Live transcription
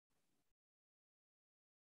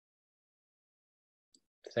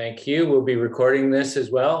Thank you. We'll be recording this as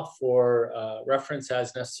well for reference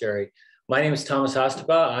as necessary. My name is Thomas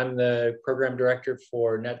Ostaba. I'm the program director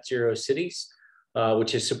for Net Zero Cities,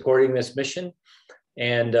 which is supporting this mission.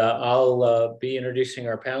 And I'll be introducing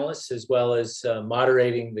our panelists as well as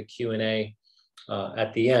moderating the Q&A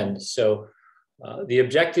at the end. So the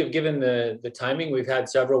objective, given the timing, we've had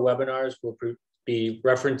several webinars. We'll be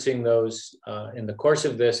referencing those in the course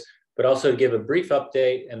of this, but also to give a brief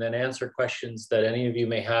update and then answer questions that any of you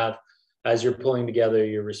may have as you're pulling together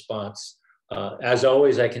your response. As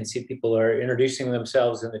always, I can see people are introducing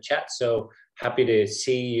themselves in the chat, so happy to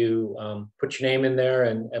see you put your name in there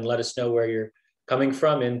and let us know where you're coming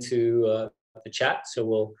from into the chat, so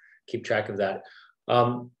we'll keep track of that.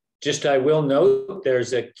 Just I will note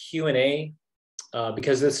there's a Q&A,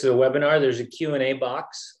 because this is a webinar, there's a Q&A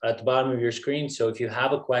box at the bottom of your screen, so if you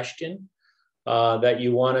have a question that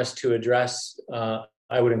you want us to address,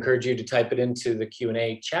 I would encourage you to type it into the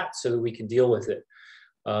Q&A chat so that we can deal with it.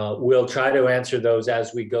 We'll try to answer those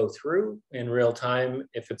as we go through in real time,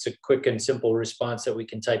 if it's a quick and simple response that we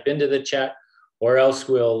can type into the chat, or else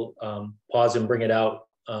we'll pause and bring it out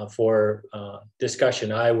for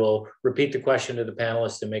discussion. I will repeat the question to the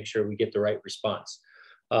panelists and make sure we get the right response.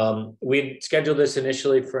 We scheduled this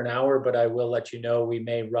initially for an hour, but I will let you know we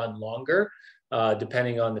may run longer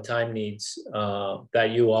depending on the time needs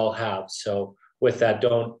that you all have. So with that,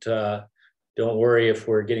 don't worry if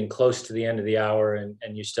we're getting close to the end of the hour and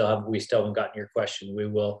we still haven't gotten your question. We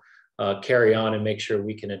will carry on and make sure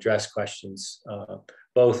we can address questions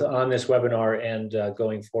both on this webinar and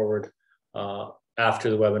going forward after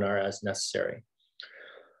the webinar as necessary.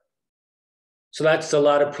 So that's a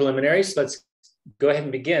lot of preliminaries. Let's go ahead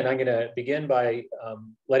and begin. I'm going to begin by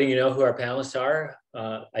letting you know who our panelists are.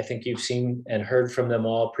 I think you've seen and heard from them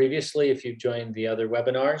all previously if you've joined the other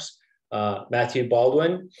webinars. Matthew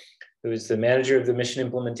Baldwin, who is the manager of the mission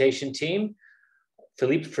implementation team.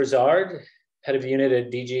 Philippe Frizard, head of unit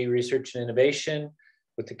at DG Research and Innovation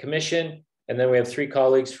with the Commission. And then we have three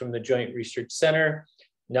colleagues from the Joint Research Center,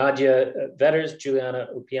 Nadia Vetters, Juliana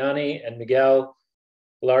Upiani, and Miguel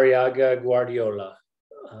Lariaga Guardiola.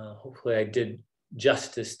 Hopefully I did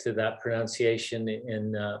justice to that pronunciation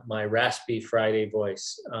in my raspy Friday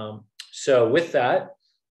voice. So with that,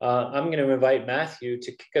 I'm going to invite Matthew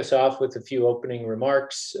to kick us off with a few opening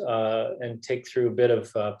remarks and take through a bit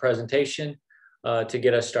of presentation to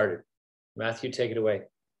get us started. Matthew, take it away.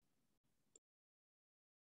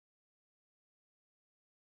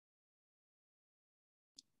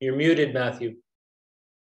 You're muted, Matthew.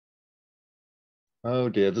 Oh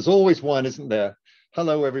dear, there's always one, isn't there?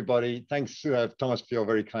 Hello, everybody. Thanks, Thomas, for your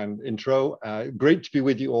very kind intro. Great to be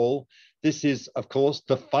with you all. This is, of course,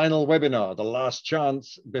 the final webinar, the last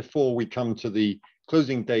chance before we come to the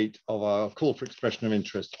closing date of our call for expression of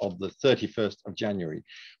interest of the 31st of January.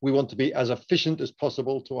 We want to be as efficient as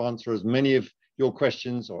possible to answer as many of your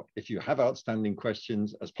questions, or if you have outstanding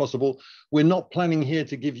questions, as possible. We're not planning here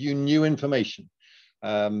to give you new information.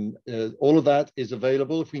 All of that is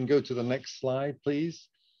available. If we can go to the next slide, please.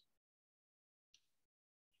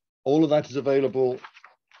 All of that is available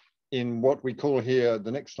in what we call here,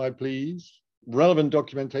 the next slide, please. Relevant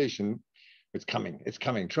documentation. It's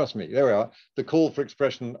coming, trust me. There we are. The call for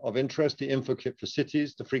expression of interest, the info kit for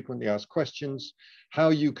cities, the frequently asked questions, how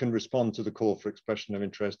you can respond to the call for expression of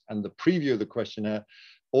interest, and the preview of the questionnaire.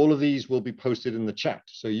 All of these will be posted in the chat,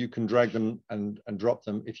 so you can drag them and drop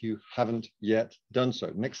them if you haven't yet done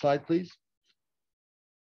so. Next slide, please.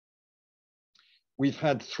 We've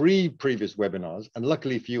had 3 previous webinars, and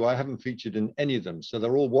luckily for you, I haven't featured in any of them, so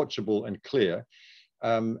they're all watchable and clear,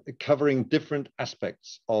 covering different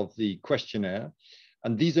aspects of the questionnaire.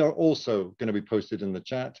 And these are also going to be posted in the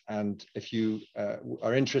chat. And if you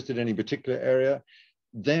are interested in any particular area,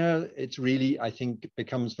 there it's really, I think, it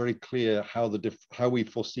becomes very clear how we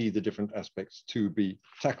foresee the different aspects to be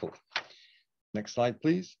tackled. Next slide,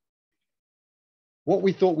 please. What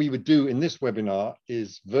we thought we would do in this webinar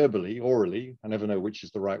is verbally, orally, I never know which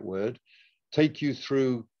is the right word, take you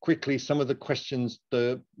through quickly some of the questions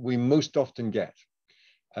that we most often get,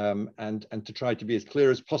 and to try to be as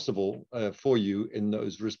clear as possible for you in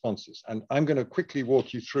those responses. And I'm going to quickly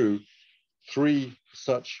walk you through 3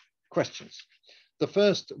 such questions. The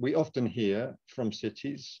first we often hear from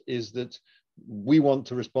cities is that we want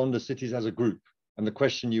to respond to cities as a group. And the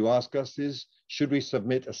question you ask us is, should we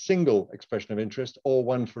submit a single expression of interest or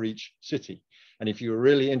one for each city? And if you're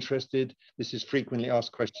really interested, this is frequently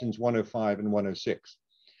asked questions 105 and 106.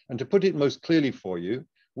 And to put it most clearly for you,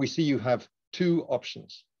 we see you have 2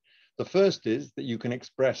 options. The first is that you can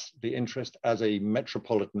express the interest as a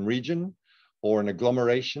metropolitan region or an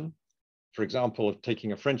agglomeration, For example,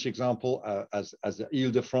 taking a French example as the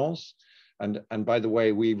Ile-de-France, and by the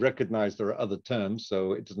way, we recognize there are other terms,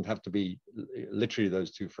 so it doesn't have to be literally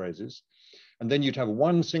those two phrases. And then you'd have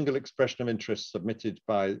one single expression of interest submitted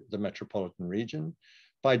by the metropolitan region.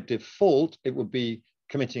 By default, it would be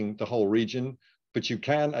committing the whole region, but you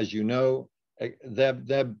can, as you know,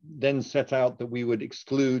 they're then set out that we would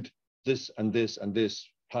exclude this and this and this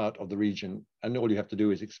part of the region, and all you have to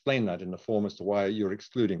do is explain that in the form as to why you're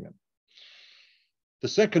excluding them. The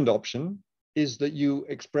second option is that you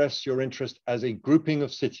express your interest as a grouping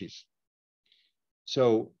of cities.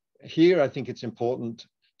 So here I think it's important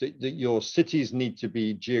that your cities need to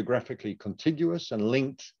be geographically contiguous and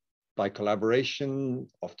linked by collaboration,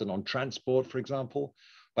 often on transport, for example,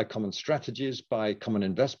 by common strategies, by common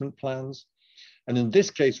investment plans. And in this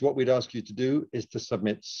case, what we'd ask you to do is to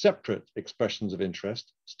submit separate expressions of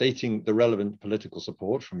interest, stating the relevant political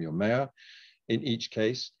support from your mayor in each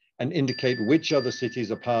case, and indicate which other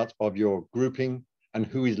cities are part of your grouping and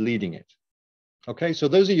who is leading it. Okay, so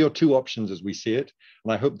those are your two options as we see it,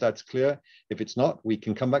 and I hope that's clear. If it's not, we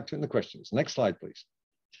can come back to it in the questions. Next slide, please.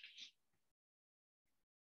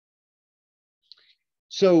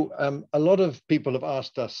 So a lot of people have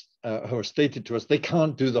asked us, who have stated to us, they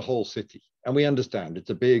can't do the whole city. And we understand it's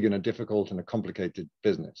a big and a difficult and a complicated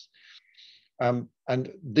business.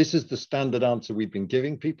 And this is the standard answer we've been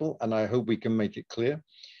giving people, and I hope we can make it clear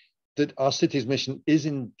that our cities mission is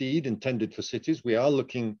indeed intended for cities. We are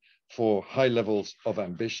looking for high levels of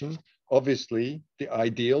ambition. Obviously, the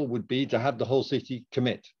ideal would be to have the whole city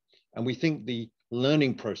commit. And we think the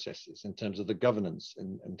learning processes in terms of the governance,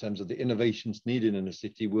 in terms of the innovations needed in a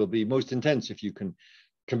city will be most intense if you can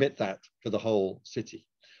commit that for the whole city.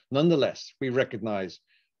 Nonetheless, we recognize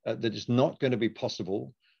that it's not going to be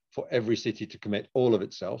possible for every city to commit all of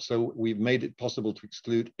itself. So we've made it possible to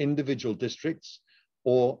exclude individual districts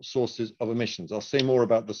or sources of emissions. I'll say more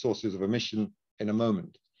about the sources of emission in a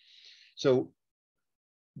moment. So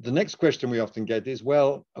the next question we often get is,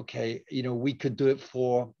 well, okay, you know, we could do it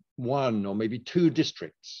for one or maybe two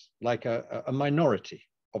districts, like a minority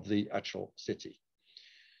of the actual city.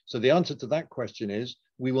 So the answer to that question is,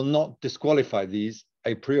 we will not disqualify these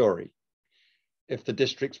a priori if the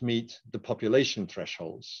districts meet the population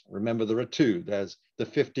thresholds. Remember, there are two. There's the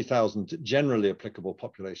 50,000 generally applicable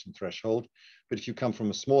population threshold, but if you come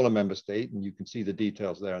from a smaller member state, and you can see the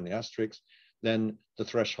details there in the asterisks, then the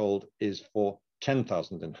threshold is for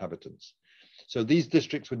 10,000 inhabitants. So these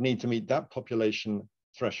districts would need to meet that population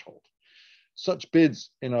threshold. Such bids,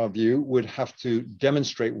 in our view, would have to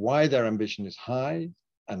demonstrate why their ambition is high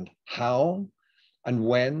and how and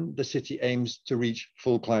when the city aims to reach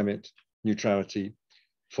full climate neutrality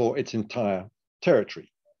for its entire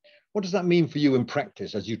territory. What does that mean for you in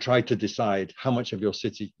practice as you try to decide how much of your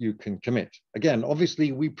city you can commit? Again,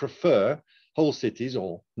 obviously, we prefer whole cities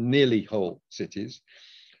or nearly whole cities.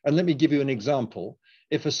 And let me give you an example.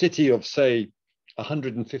 If a city of, say,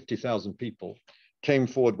 150,000 people came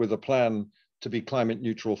forward with a plan to be climate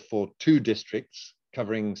neutral for two districts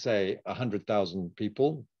covering, say, 100,000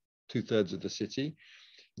 people, 2/3 of the city,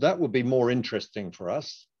 that would be more interesting for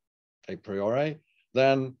us, a priori,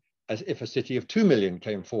 than as if a city of 2 million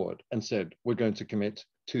came forward and said, we're going to commit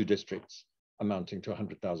two districts amounting to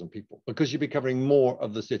 100,000 people, because you'd be covering more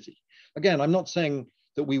of the city. Again, I'm not saying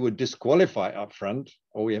that we would disqualify upfront,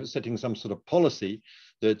 or we are setting some sort of policy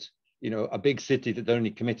that, you know, a big city that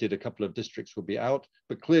only committed a couple of districts would be out,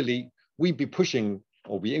 but clearly we'd be pushing,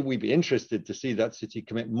 or we'd be interested to see that city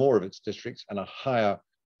commit more of its districts and a higher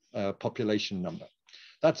population number.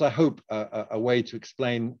 That's, I hope, a way to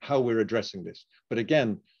explain how we're addressing this. But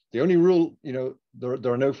again, the only rule, you know,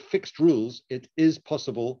 there are no fixed rules. It is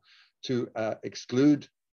possible to exclude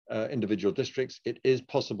individual districts. It is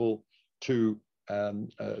possible to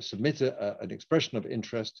submit an expression of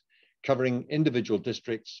interest covering individual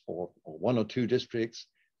districts or one or two districts,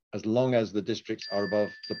 as long as the districts are above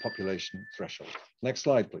the population threshold. Next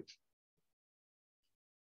slide, please.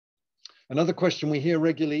 Another question we hear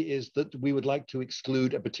regularly is that we would like to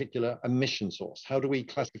exclude a particular emission source. How do we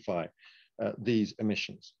classify these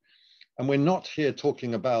emissions? And we're not here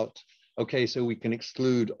talking about, okay, so we can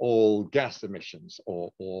exclude all gas emissions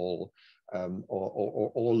or all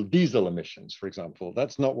diesel emissions, for example.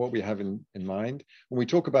 That's not what we have in mind. When we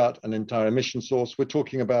talk about an entire emission source, we're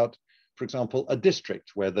talking about, for example, a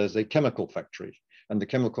district where there's a chemical factory, and the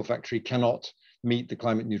chemical factory cannot meet the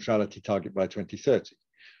climate neutrality target by 2030.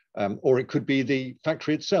 Or it could be the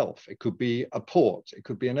factory itself. It could be a port. It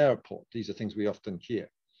could be an airport. These are things we often hear.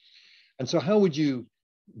 And so how would you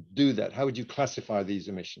do that? How would you classify these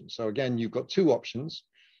emissions? So again, you've got two options.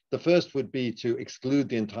 The first would be to exclude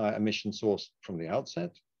the entire emission source from the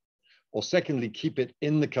outset, or secondly, keep it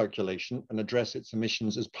in the calculation and address its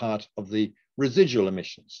emissions as part of the residual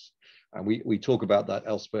emissions. And we talk about that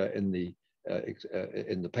elsewhere in the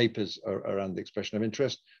papers around the expression of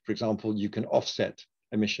interest. For example, you can offset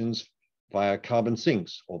emissions via carbon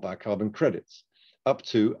sinks or via carbon credits up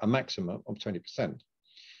to a maximum of 20%.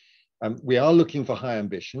 We are looking for high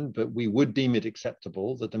ambition, but we would deem it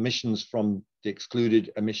acceptable that emissions from the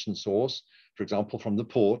excluded emission source, for example, from the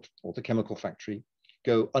port or the chemical factory,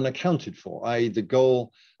 go unaccounted for, i.e. the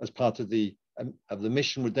goal as part of the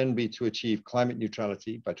mission would then be to achieve climate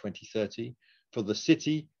neutrality by 2030 for the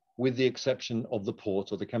city, with the exception of the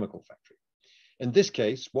port or the chemical factory. In this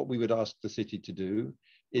case, what we would ask the city to do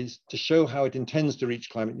is to show how it intends to reach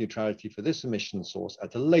climate neutrality for this emission source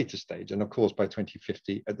at a later stage, and of course by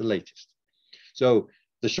 2050 at the latest. So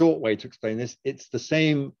the short way to explain this, it's the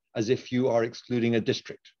same as if you are excluding a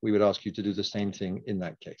district. We would ask you to do the same thing in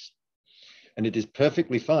that case. And it is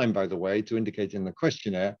perfectly fine, by the way, to indicate in the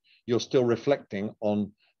questionnaire, you're still reflecting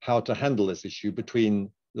on how to handle this issue between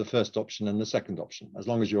the first option and the second option, as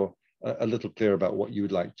long as you're a little clear about what you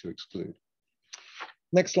would like to exclude.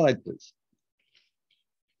 Next slide, please.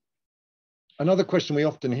 Another question we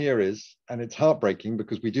often hear is, and it's heartbreaking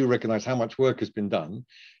because we do recognize how much work has been done,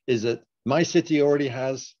 is that my city already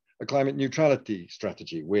has a climate neutrality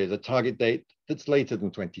strategy with a target date that's later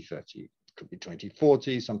than 2030. It could be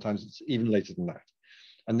 2040, sometimes it's even later than that.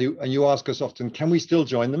 And you ask us often, can we still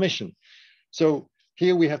join the mission? So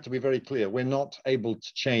here we have to be very clear. We're not able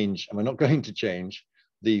to change, and we're not going to change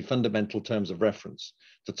the fundamental terms of reference.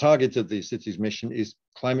 The target of the city's mission is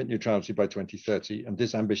climate neutrality by 2030, and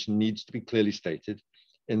this ambition needs to be clearly stated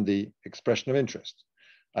in the expression of interest.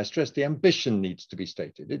 I stress the ambition needs to be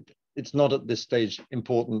stated. It's not at this stage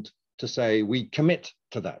important to say we commit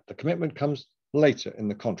to that. The commitment comes later in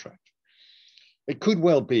the contract. It could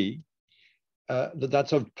well be that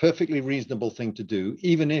that's a perfectly reasonable thing to do,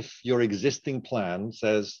 even if your existing plan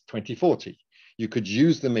says 2040. You could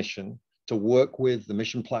use the mission to work with the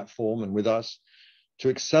mission platform and with us to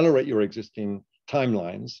accelerate your existing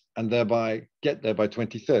timelines and thereby get there by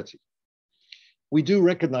 2030. We do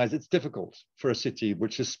recognize it's difficult for a city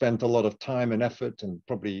which has spent a lot of time and effort and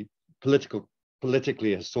probably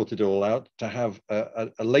politically has sorted it all out to have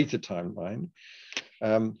a later timeline.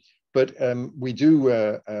 But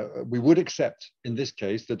we would accept in this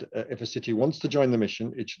case that if a city wants to join the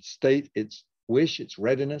mission, it should state its wish, its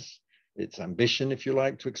readiness, its ambition, if you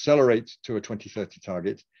like, to accelerate to a 2030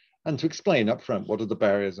 target and to explain upfront what are the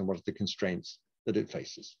barriers and what are the constraints that it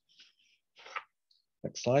faces.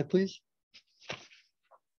 Next slide, please.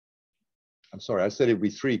 I'm sorry, I said it'd be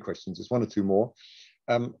 3 questions. It's 1 or 2 more.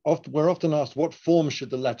 We're often asked, what form should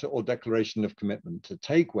the letter or declaration of commitment to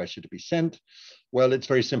take? Where should it be sent? Well, it's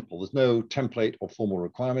very simple. There's no template or formal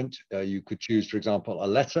requirement. You could choose, for example, a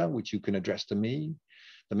letter, which you can address to me,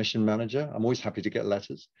 the mission manager. I'm always happy to get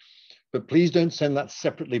letters. But please don't send that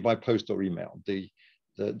separately by post or email. The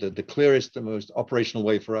clearest, the most operational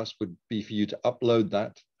way for us would be for you to upload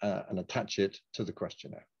that and attach it to the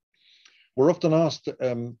questionnaire. We're often asked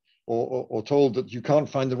or told that you can't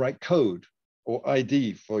find the right code or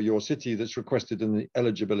ID for your city that's requested in the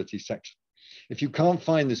eligibility section. If you can't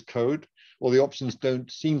find this code or the options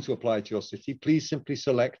don't seem to apply to your city, please simply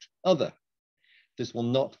select other. This will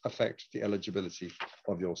not affect the eligibility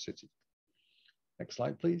of your city. Next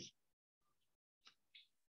slide, please.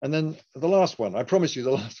 And then the last one, I promise you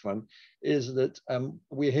the last one, is that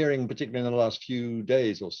we're hearing, particularly in the last few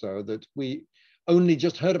days or so, that we only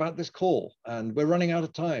just heard about this call and we're running out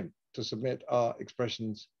of time to submit our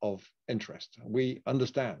expressions of interest. We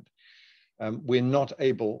understand. We're not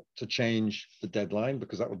able to change the deadline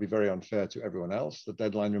because that would be very unfair to everyone else. The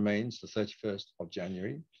deadline remains the 31st of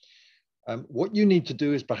January. What you need to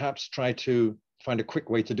do is perhaps try to find a quick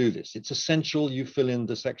way to do this. It's essential you fill in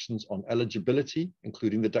the sections on eligibility,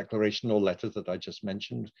 including the declaration or letter that I just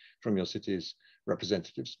mentioned from your city's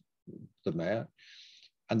representatives, the mayor,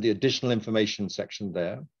 and the additional information section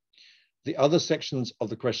there. The other sections of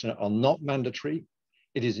the questionnaire are not mandatory.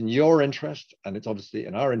 It is in your interest, and it's obviously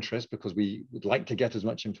in our interest because we would like to get as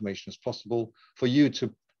much information as possible for you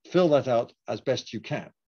to fill that out as best you can.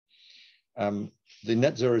 The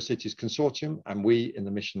Net Zero Cities Consortium and we in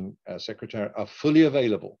the Mission Secretariat are fully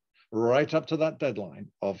available right up to that deadline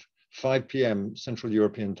of 5 p.m. Central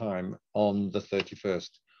European time on the 31st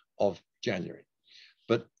of January.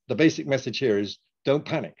 But the basic message here is don't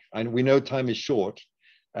panic. And we know time is short,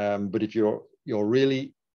 but if you're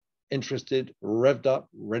really interested, revved up,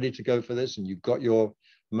 ready to go for this, and you've got your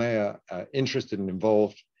mayor interested and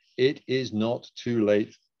involved, it is not too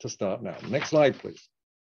late to start now. Next slide, please.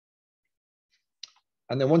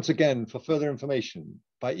 And then once again, for further information,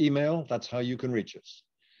 by email, that's how you can reach us.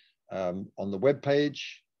 On the web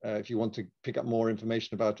page, if you want to pick up more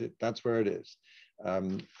information about it, that's where it is.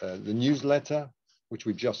 The newsletter, which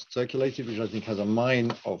we just circulated, which I think has a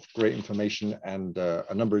mine of great information and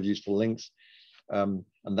a number of useful links. And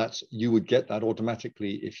that's, you would get that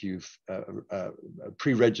automatically if you've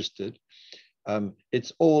pre-registered.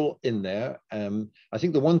 It's all in there. I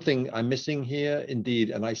think the one thing I'm missing here,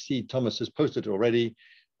 indeed, and I see Thomas has posted it already.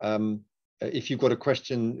 If you've got a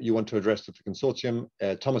question you want to address to the consortium,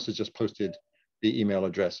 Thomas has just posted the email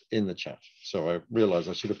address in the chat. So I realized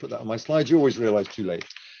I should have put that on my slides. You always realize too late.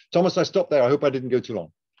 Thomas, I stopped there. I hope I didn't go too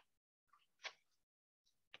long.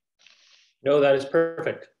 No, that is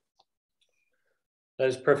perfect. That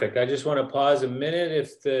is perfect. I just want to pause a minute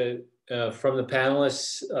if the from the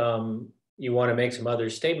panelists you want to make some other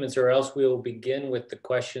statements, or else we will begin with the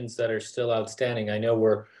questions that are still outstanding. I know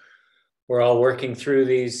we're all working through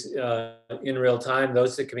these in real time.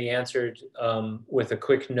 Those that can be answered with a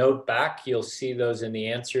quick note back, you'll see those in the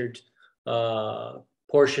answered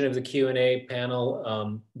portion of the Q&A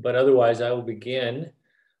panel. But otherwise, I will begin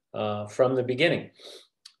from the beginning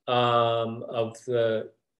of the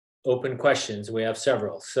open questions. We have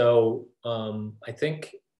several. So I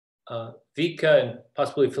think Vika and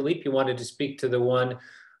possibly Philippe, you wanted to speak to the one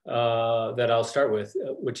that I'll start with,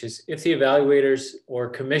 which is if the evaluators or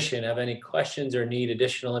commission have any questions or need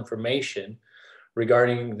additional information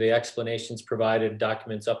regarding the explanations provided,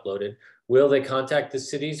 documents uploaded, will they contact the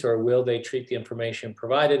cities or will they treat the information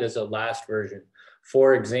provided as a last version?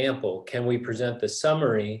 For example, can we present the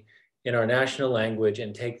summary in our national language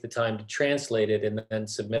and take the time to translate it and then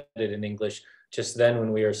submit it in English just then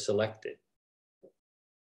when we are selected?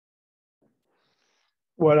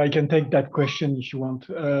 Well, I can take that question if you want.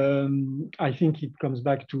 I think it comes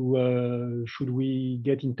back to should we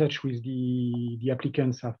get in touch with the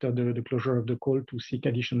applicants after the closure of the call to seek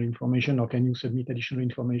additional information, or can you submit additional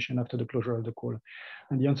information after the closure of the call?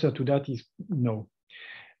 And the answer to that is no.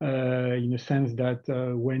 In a sense that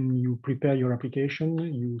when you prepare your application,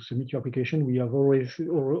 you submit your application, we have always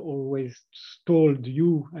told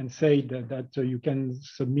you and said that you can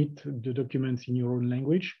submit the documents in your own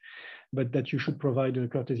language, but that you should provide a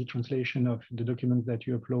courtesy translation of the documents that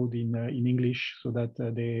you upload in English so that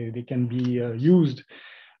they can be used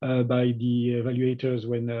by the evaluators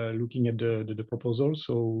when looking at the proposal.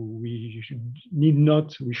 So we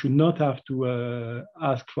should not have to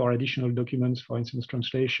ask for additional documents, for instance,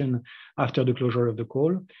 translation after the closure of the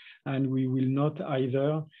call. And we will not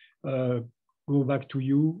either go back to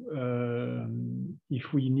you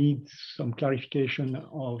if we need some clarification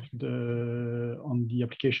on the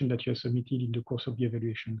application that you have submitted in the course of the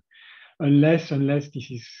evaluation. Unless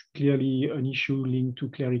this is clearly an issue linked to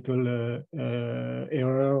clerical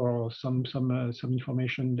error or some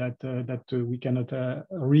information that we cannot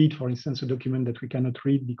read. For instance, a document that we cannot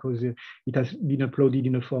read because it has been uploaded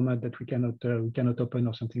in a format that we cannot open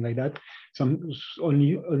or something like that.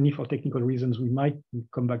 Only for technical reasons we might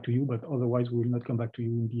come back to you, but otherwise we will not come back to you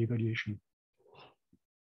in the evaluation.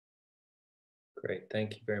 Great,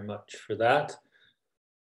 thank you very much for that.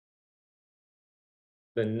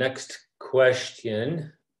 The next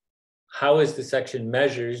question, how is the section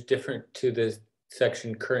measures different to the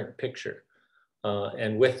section current picture?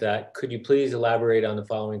 And with that, could you please elaborate on the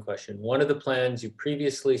following question? One of the plans you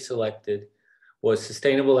previously selected was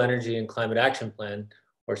Sustainable Energy and Climate Action Plan,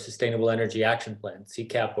 or Sustainable Energy Action Plan,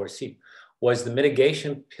 CCAP or SEEP. Was the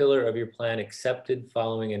mitigation pillar of your plan accepted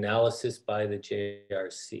following analysis by the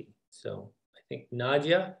JRC? So I think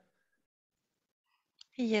Nadia.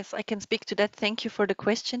 Yes, I can speak to that. Thank you for the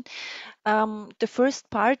question. The first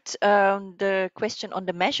part, the question on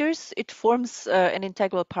the measures, it forms an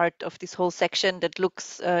integral part of this whole section that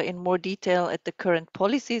looks in more detail at the current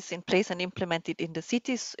policies in place and implemented in the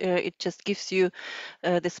cities. It just gives you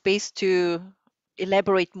the space to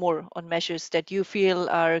elaborate more on measures that you feel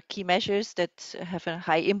are key measures that have a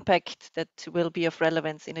high impact that will be of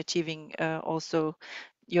relevance in achieving also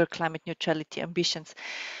your climate neutrality ambitions.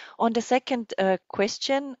 On the second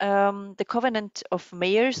question, the Covenant of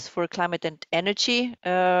Mayors for Climate and Energy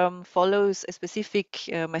follows a specific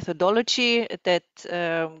methodology that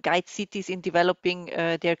guides cities in developing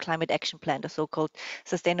their climate action plan, the so-called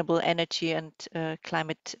Sustainable Energy and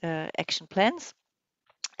Climate Action Plans.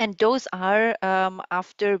 And those are,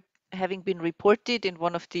 after having been reported in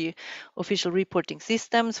one of the official reporting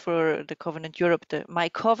systems for the Covenant Europe, the My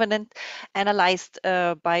Covenant, analyzed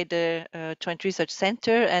by the Joint Research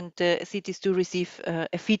Center, and the cities do receive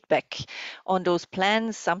a feedback on those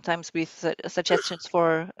plans, sometimes with suggestions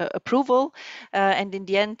for approval. And in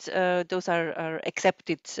the end, those are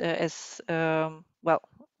accepted as, well,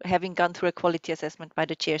 having gone through a quality assessment by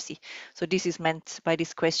the chaircy. So this is meant by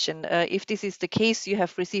this question. If this is the case, you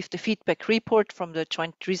have received a feedback report from the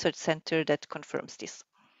Joint Research Center that confirms this.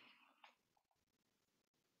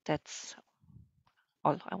 That's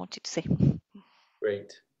all I wanted to say.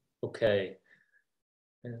 Great. Okay.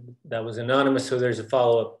 And that was anonymous, so there's a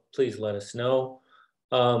follow-up. Please let us know.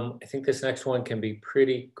 I think this next one can be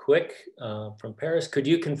pretty quick from Paris. Could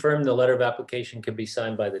you confirm the letter of application can be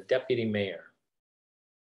signed by the deputy mayor?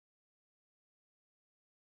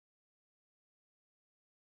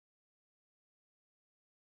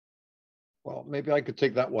 Well, maybe I could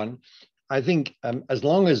take that one. I think as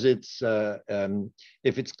long as it's,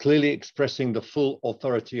 if it's clearly expressing the full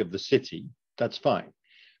authority of the city, that's fine.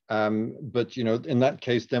 But, you know, in that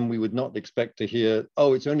case, then we would not expect to hear,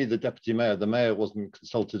 oh, it's only the deputy mayor. The mayor wasn't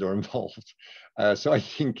consulted or involved. So I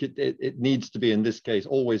think it needs to be, in this case,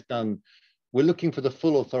 always done. We're looking for the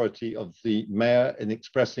full authority of the mayor in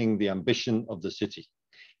expressing the ambition of the city.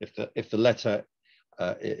 If the letter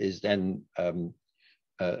is then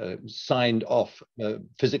signed off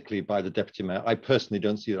physically by the deputy mayor, I personally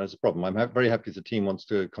don't see that as a problem. I'm very happy if the team wants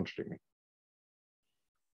to contradict me.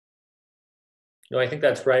 No, I think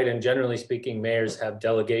that's right. And generally speaking, mayors have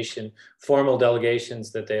formal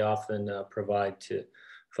delegations that they often provide to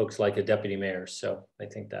folks like a deputy mayor. So I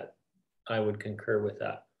think that I would concur with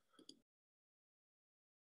that.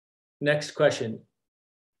 Next question.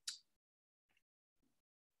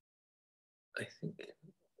 I think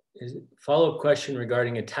is follow-up question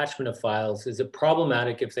regarding attachment of files. Is it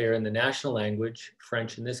problematic if they are in the national language,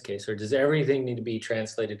 French in this case, or does everything need to be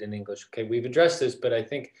translated in English? Okay, we've addressed this, but I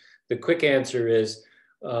think the quick answer is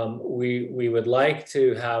we would like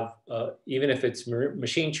to have, even if it's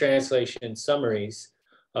machine translation summaries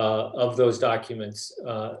of those documents,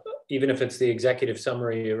 even if it's the executive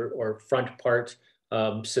summary or front part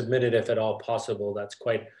submitted if at all possible. That's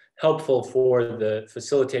quite helpful for the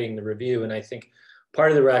facilitating the review. And I think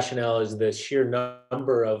part of the rationale is the sheer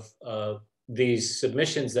number of these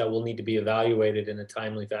submissions that will need to be evaluated in a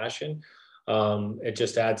timely fashion. It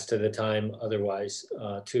just adds to the time otherwise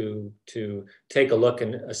to take a look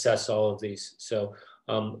and assess all of these. So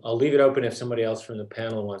I'll leave it open if somebody else from the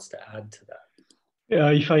panel wants to add to that.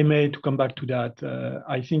 If I may, to come back to that,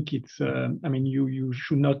 I think it's, I mean, you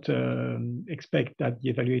should not expect that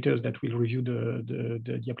the evaluators that will review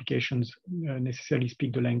the applications necessarily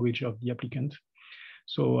speak the language of the applicant.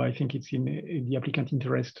 So I think it's in the applicant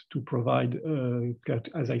interest to provide,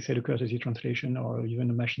 as I said, a courtesy translation or even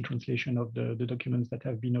a machine translation of the documents that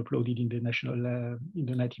have been uploaded in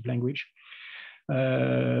the native language.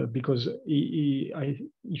 Because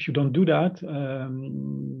if you don't do that,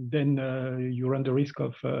 then you run the risk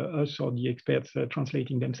of us or the experts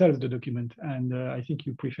translating themselves the document. And I think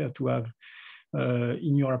you prefer to have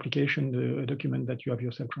in your application the document that you have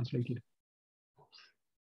yourself translated.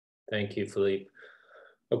 Thank you, Philippe.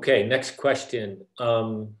 Okay, next question.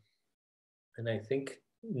 And I think,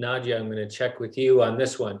 Nadia, I'm going to check with you on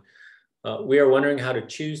this one. We are wondering how to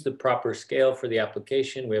choose the proper scale for the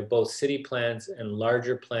application. We have both city plans and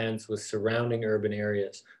larger plans with surrounding urban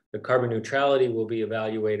areas. The carbon neutrality will be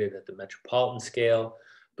evaluated at the metropolitan scale,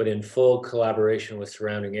 but in full collaboration with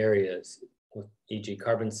surrounding areas, e.g.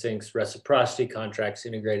 carbon sinks, reciprocity contracts,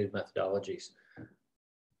 integrated methodologies.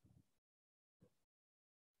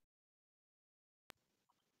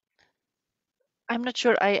 I'm not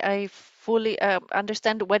sure I fully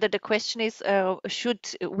understand whether the question is, should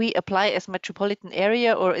we apply as metropolitan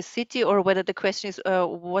area or a city, or whether the question is,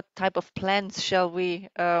 what type of plans shall we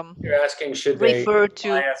You're asking, should they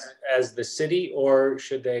apply as the city, or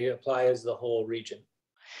should they apply as the whole region?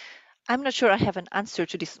 I'm not sure I have an answer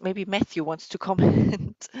to this. Maybe Matthew wants to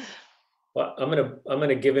comment. Well, I'm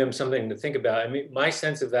gonna give him something to think about. I mean, my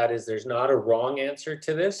sense of that is there's not a wrong answer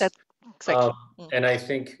to this. That's exactly. And I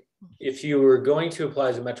think if you were going to apply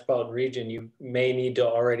as a metropolitan region, you may need to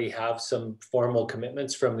already have some formal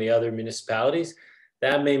commitments from the other municipalities.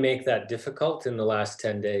 That may make that difficult in the last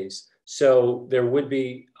 10 days. So there would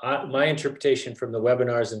be, my interpretation from the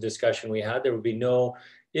webinars and discussion we had, there would be no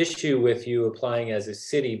issue with you applying as a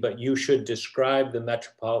city, but you should describe the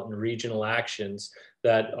metropolitan regional actions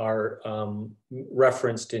that are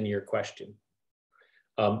referenced in your question.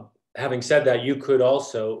 Having said that, you could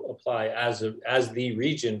also apply as the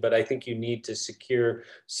region, but I think you need to secure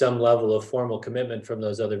some level of formal commitment from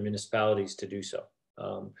those other municipalities to do so.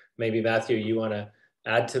 Maybe Matthew, you want to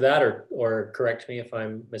add to that, or correct me if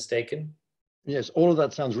I'm mistaken? Yes, all of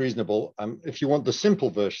that sounds reasonable. If you want the simple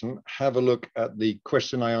version, have a look at the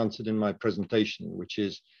question I answered in my presentation, which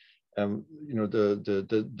is, you know,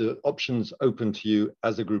 the options open to you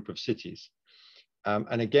as a group of cities.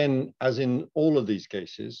 And again, as in all of these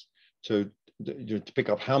cases, to pick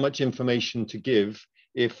up how much information to give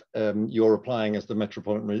if you're applying as the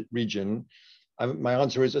metropolitan region, my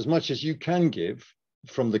answer is as much as you can give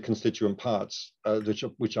from the constituent parts,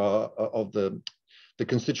 which are of the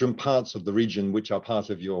constituent parts of the region, which are part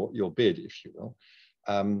of your bid, if you will.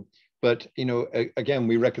 But again,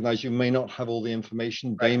 we recognize you may not have all the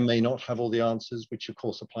information. They may not have all the answers, which of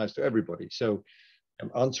course applies to everybody. So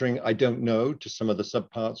answering I don't know to some of the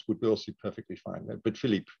subparts would be also perfectly fine. But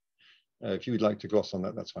Philippe, if you would like to gloss on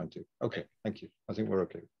that, that's fine too. Okay, thank you. I think we're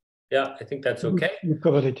okay. Yeah, I think that's okay. You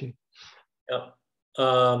covered it. Yeah.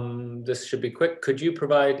 This should be quick. Could you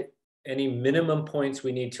provide any minimum points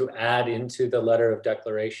we need to add into the letter of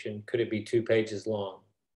declaration? Could it be 2 pages long?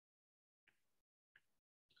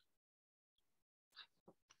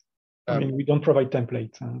 I mean, we don't provide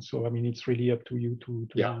templates, so I mean, it's really up to you to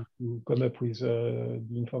come up with the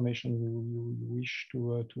information you wish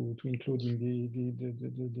to include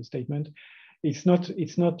in the statement. It's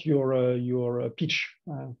not your pitch,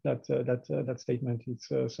 that statement.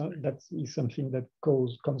 That is something that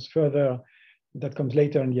comes further, that comes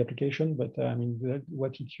later in the application. But I mean,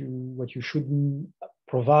 what you should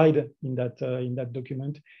provide in that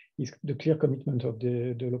document is the clear commitment of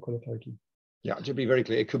the local authority. Yeah, to be very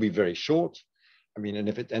clear, it could be very short. I mean, and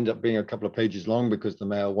if it ends up being a couple of pages long because the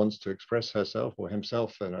mayor wants to express herself or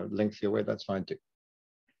himself in a lengthier way, that's fine too.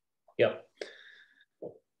 Yep.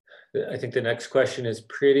 I think the next question is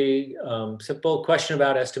pretty simple. Question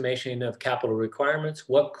about estimation of capital requirements.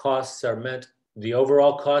 What costs are meant, the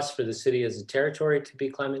overall cost for the city as a territory to be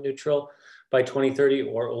climate neutral by 2030,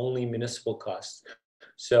 or only municipal costs?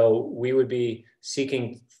 So we would be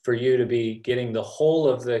seeking for you to be getting the whole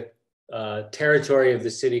of the territory of the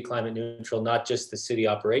city climate neutral, not just the city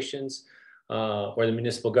operations or the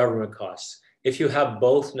municipal government costs. If you have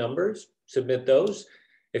both numbers, submit those.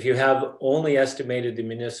 If you have only estimated the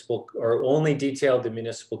municipal or only detailed the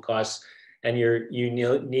municipal costs, and you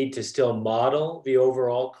need to still model the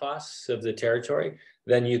overall costs of the territory,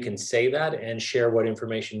 then you can say that and share what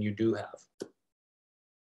information you do have.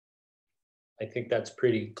 I think that's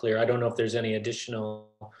pretty clear. I don't know if there's any additional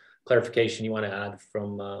clarification you want to add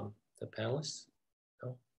from the panelists.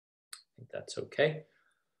 No, I think that's okay.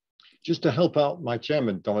 Just to help out my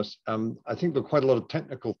chairman, Thomas, I think there are quite a lot of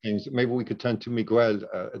technical things that maybe we could turn to Miguel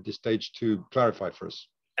at this stage to clarify for us.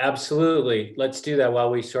 Absolutely. Let's do that. While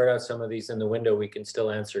we sort out some of these in the window, we can still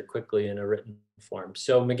answer quickly in a written form.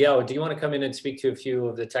 So Miguel, do you want to come in and speak to a few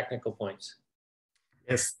of the technical points?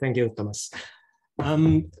 Yes, thank you, Thomas.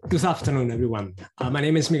 Good afternoon, everyone. My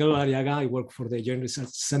name is Miguel Ariaga. I work for the Joint Research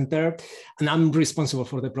Center, and I'm responsible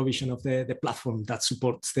for the provision of the platform that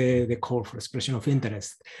supports the call for expression of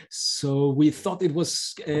interest. So we thought it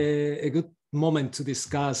was a good moment to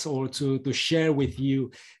discuss or to share with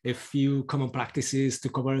you a few common practices to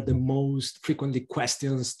cover the most frequently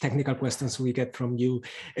technical questions we get from you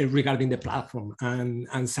regarding the platform,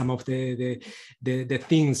 and some of the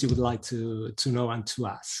things you would like to know and to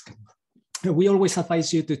ask. We always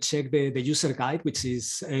advise you to check the user guide, which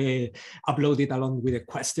is uploaded along with a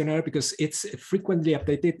questionnaire, because it's frequently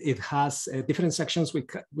updated. It has different sections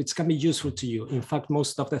which can be useful to you. In fact,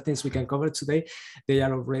 most of the things we can cover today, they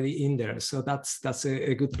are already in there. So that's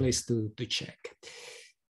a good place to check.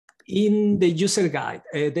 In the user guide,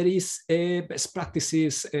 there is a best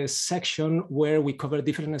practices section where we cover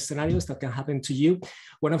different scenarios that can happen to you.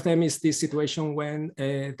 One of them is this situation when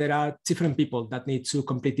there are different people that need to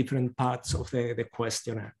complete different parts of the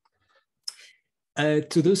questionnaire.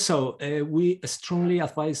 To do so, we strongly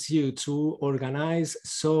advise you to organize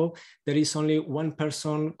so there is only one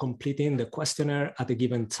person completing the questionnaire at a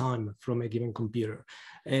given time from a given computer.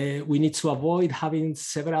 We need to avoid having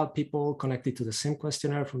several people connected to the same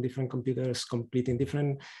questionnaire from different computers completing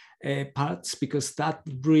different parts, because that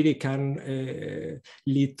really can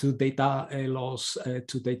lead to data loss,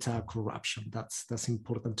 to data corruption. That's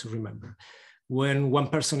important to remember. When one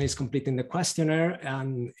person is completing the questionnaire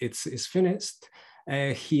and it's finished,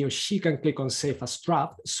 he or she can click on Save as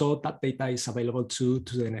Draft, so that data is available to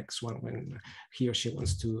the next one when he or she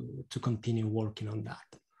wants to continue working on that.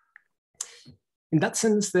 In that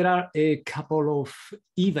sense, there are a couple of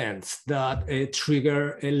events that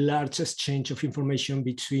trigger a large exchange of information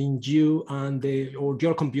between you and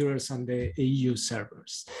your computers and the EU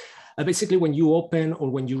servers. Basically, when you open or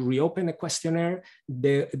when you reopen a questionnaire,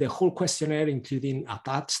 the whole questionnaire, including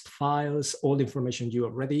attached files, all the information you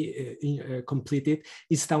already completed,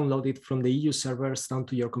 is downloaded from the EU servers down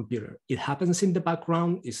to your computer. It happens in the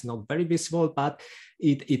background. It's not very visible, but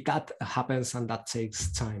that happens, and that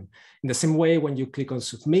takes time. In the same way, when you click on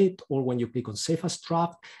Submit or when you click on Save as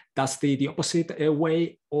Draft, That's the opposite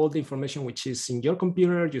way. All the information which is in your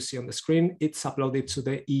computer, you see on the screen, it's uploaded to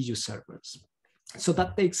the EU servers. So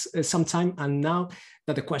that takes some time. And now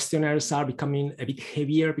that the questionnaires are becoming a bit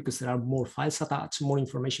heavier because there are more files attached, more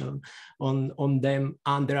information on them,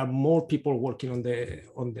 and there are more people working on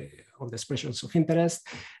the expressions of interest,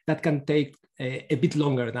 that can take a bit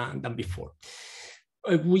longer than before.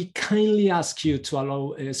 We kindly ask you to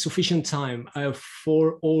allow sufficient time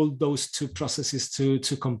for all those two processes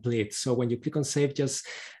to complete. So when you click on save, just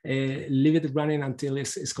leave it running until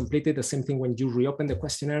it's completed. The same thing when you reopen the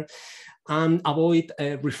questionnaire, and avoid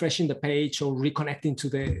refreshing the page or reconnecting to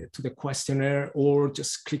the questionnaire, or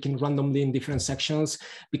just clicking randomly in different sections,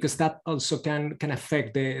 because that also can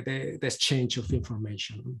affect the exchange of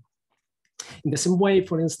information. In the same way,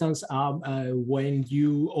 for instance, when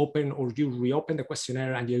you open or you reopen the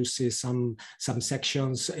questionnaire and you see some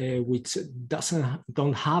sections which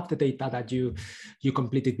don't have the data that you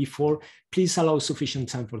completed before, please allow sufficient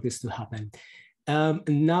time for this to happen.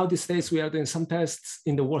 Now these days we are doing some tests.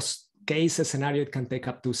 In the worst case scenario, it can take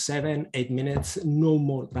up to 7-8 minutes, no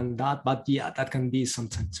more than that. But yeah, that can be some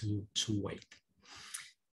time to wait.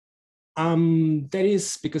 That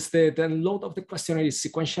is because the load of the questionnaire is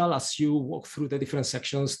sequential. As you walk through the different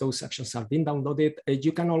sections, those sections are being downloaded.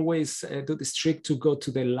 You can always do this trick to go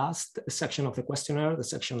to the last section of the questionnaire, the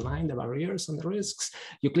section 9, the barriers and the risks.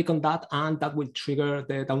 You click on that, and that will trigger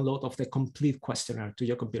the download of the complete questionnaire to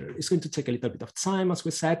your computer. It's going to take a little bit of time, as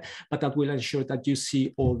we said, but that will ensure that you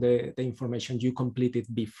see all the information you completed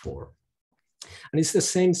before. And it's the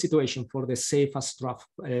same situation for the Save as Draft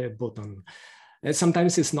button.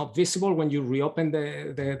 Sometimes it's not visible when you reopen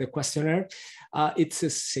the questionnaire. It's a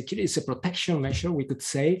security, it's a protection measure, we could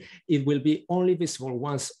say. It will be only visible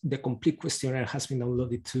once the complete questionnaire has been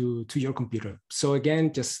downloaded to your computer. So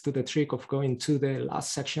again, just do the trick of going to the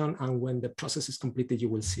last section, and when the process is completed, you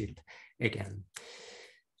will see it again.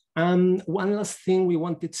 One last thing we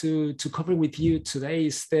wanted to cover with you today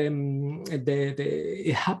is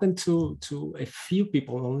it happened to a few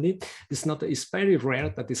people only. It's very rare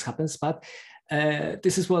that this happens, but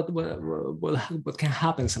this is what can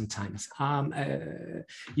happen sometimes.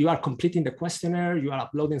 You are completing the questionnaire, you are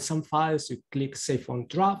uploading some files, you click Save on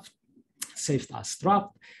Draft, Save as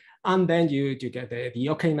Draft, and then you get the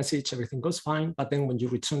OK message, everything goes fine. But then when you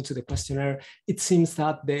return to the questionnaire, it seems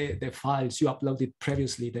that the files you uploaded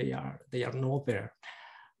previously, they are not there.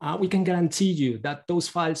 We can guarantee you that those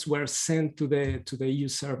files were sent to the EU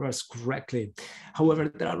servers correctly. However,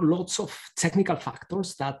 there are lots of technical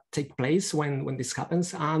factors that take place when this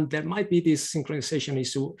happens, and there might be this synchronization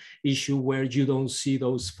issue where you don't see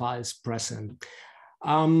those files present.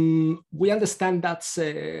 We understand that's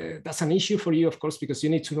an issue for you, of course, because you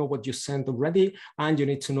need to know what you sent already, and you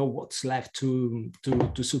need to know what's left to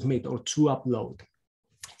submit or to upload.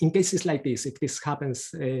 In cases like this, if this happens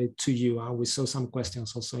to you, and we saw some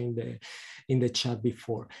questions also in the chat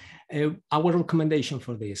before, our recommendation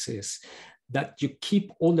for this is that you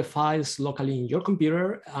keep all the files locally in your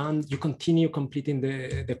computer, and you continue completing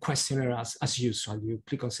the questionnaire as usual. You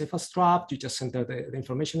click on Save as Draft, you just enter the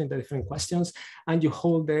information in the different questions, and you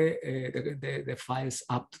hold the files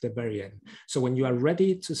up to the very end. So when you are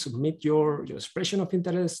ready to submit your expression of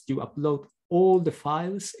interest, you upload all the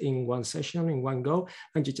files in one session, in one go,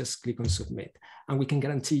 and you just click on Submit. And we can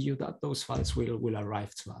guarantee you that those files will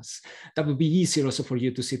arrive to us. That would be easier also for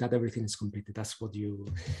you to see that everything is completed. That's what you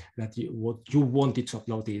wanted to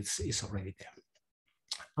upload is already there.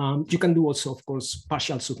 You can do also, of course,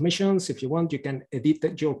 partial submissions. If you want, you can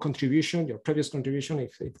edit your contribution, your previous contribution.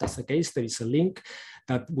 If that's the case, there is a link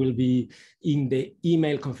that will be in the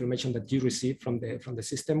email confirmation that you receive from the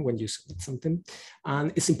system when you submit something.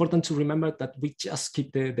 And it's important to remember that we just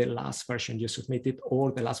keep the last version you submitted,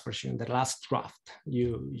 or the last version, the last draft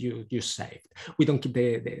you saved. We don't keep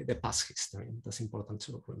the past history. That's important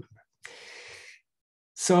to remember.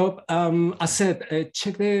 So as said,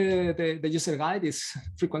 check the user guide. It's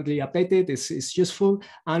frequently updated. It's useful.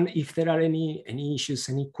 And if there are any issues,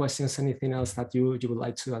 any questions, anything else that you would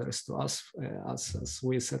like to address to us, as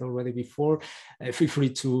we said already before, feel free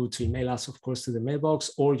to email us, of course, to the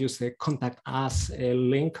mailbox, or use the Contact Us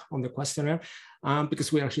link on the questionnaire,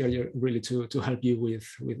 because we are here really to help you with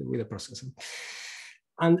the process.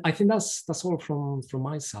 And I think that's all from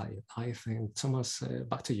my side. I think, Thomas,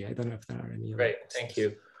 back to you. I don't know if there are any. Great, thank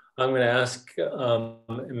you. I'm going to ask,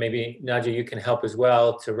 maybe Nadia, you can help as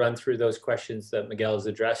well to run through those questions that Miguel has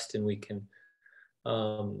addressed, and we can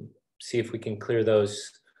see if we can clear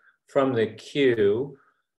those from the queue.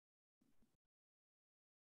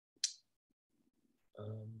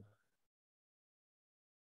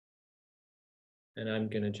 And I'm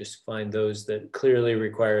going to just find those that clearly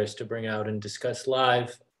require us to bring out and discuss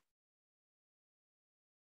live.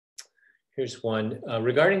 Here's one.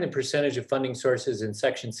 Regarding the percentage of funding sources in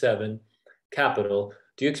Section 7, capital,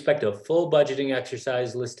 do you expect a full budgeting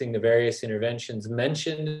exercise listing the various interventions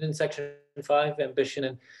mentioned in Section 5, ambition,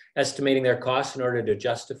 and estimating their costs in order to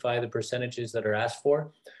justify the percentages that are asked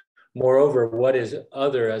for? Moreover, what is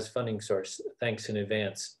other as funding source? Thanks in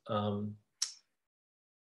advance.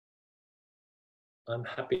 I'm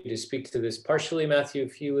happy to speak to this partially, Matthew,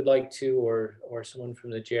 if you would like to, or someone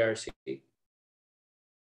from the JRC.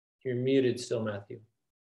 You're muted still, Matthew.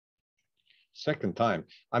 Second time.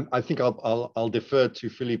 I think I'll defer to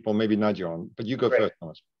Philippe or maybe Nadia on, but you go first,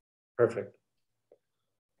 Thomas. Perfect.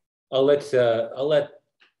 I'll let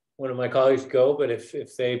one of my colleagues go, but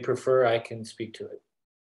if they prefer, I can speak to it.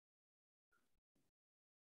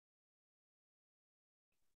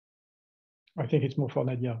 I think it's more for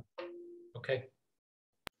Nadia. Okay.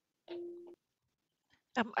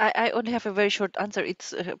 I only have a very short answer.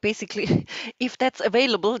 It's basically, if that's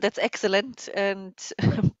available, that's excellent, and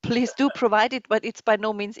please do provide it, but it's by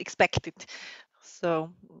no means expected.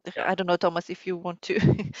 So I don't know, Thomas, if you want to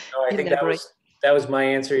No, I think that was my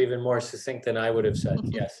answer, even more succinct than I would have said.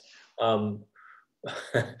 Yes.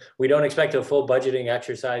 We don't expect a full budgeting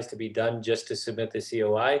exercise to be done just to submit the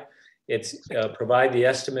COI. It's provide the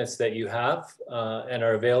estimates that you have and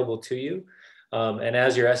are available to you. And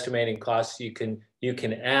as you're estimating costs, you can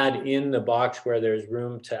add in the box where there's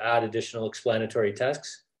room to add additional explanatory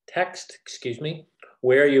text,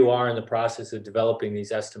 where you are in the process of developing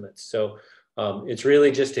these estimates. So it's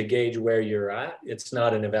really just to gauge where you're at. It's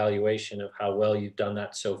not an evaluation of how well you've done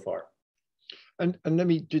that so far. And let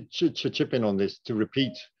me chip in on this to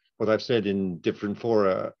repeat what I've said in different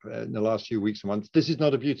fora in the last few weeks and months. This is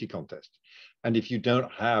not a beauty contest. And if you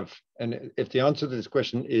don't have, and if the answer to this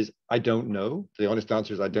question is, I don't know, the honest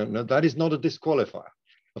answer is, I don't know, that is not a disqualifier.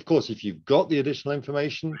 Of course, if you've got the additional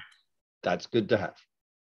information, that's good to have.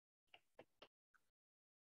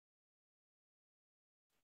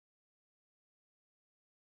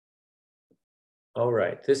 All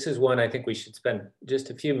right, this is one I think we should spend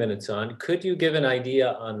just a few minutes on. Could you give an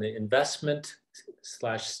idea on the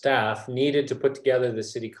investment/staff needed to put together the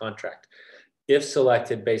city contract, if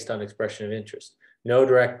selected based on expression of interest? No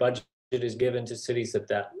direct budget is given to cities at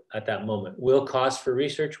that moment. Will costs for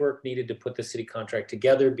research work needed to put the city contract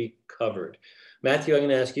together be covered? Matthew, I'm going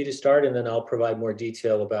to ask you to start, and then I'll provide more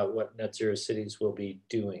detail about what Net Zero Cities will be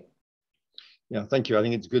doing. Yeah, thank you. I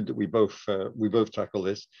think it's good that we both tackle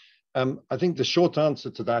this. I think the short answer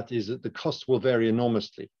to that is that the costs will vary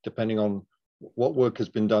enormously depending on what work has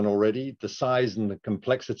been done already, the size and the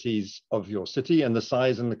complexities of your city, and the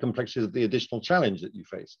size and the complexities of the additional challenge that you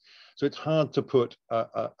face. So it's hard to put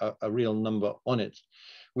a real number on it.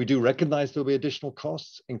 We do recognize there'll be additional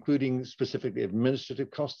costs, including specifically administrative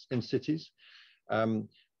costs in cities.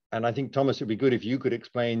 And I think, Thomas, it'd be good if you could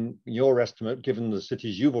explain your estimate, given the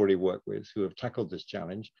cities you've already worked with who have tackled this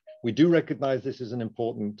challenge. We do recognize this is an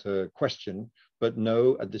important question, but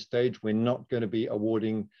no, at this stage, we're not going to be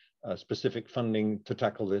awarding specific funding to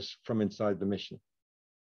tackle this from inside the mission.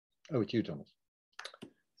 Over to you, Thomas.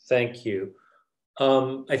 Thank you.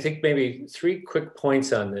 I think maybe 3 quick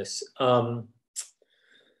points on this.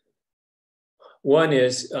 One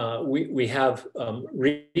is we have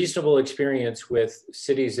reasonable experience with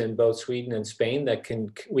cities in both Sweden and Spain that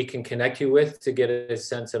we can connect you with to get a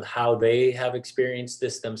sense of how they have experienced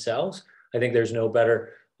this themselves. I think there's no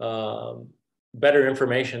better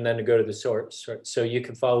information than to go to the source. So you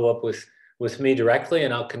can follow up with me directly,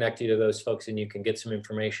 and I'll connect you to those folks, and you can get some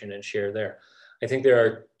information and share there. I think there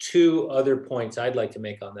are 2 other points I'd like to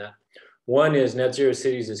make on that. One is Net Zero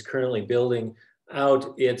Cities is currently building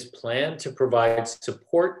out its plan to provide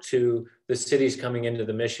support to the cities coming into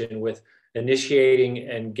the mission with initiating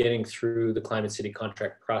and getting through the Climate City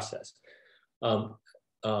contract process.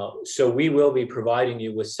 So we will be providing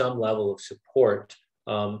you with some level of support.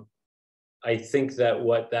 I think that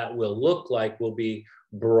what that will look like will be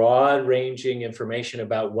broad-ranging information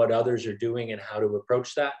about what others are doing and how to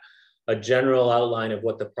approach that, a general outline of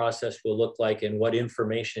what the process will look like and what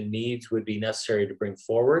information needs would be necessary to bring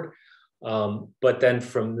forward. But then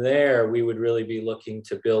from there, we would really be looking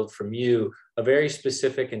to build from you a very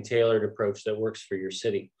specific and tailored approach that works for your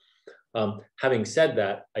city. Having said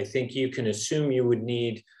that, I think you can assume you would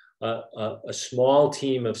need a small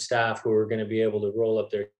team of staff who are going to be able to roll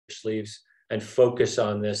up their sleeves and focus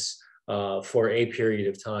on this for a period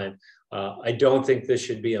of time. I don't think this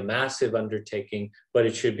should be a massive undertaking, but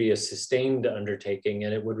it should be a sustained undertaking,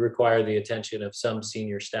 and it would require the attention of some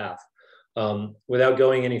senior staff. Without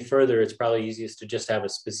going any further, it's probably easiest to just have a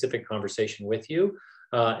specific conversation with you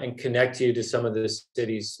and connect you to some of the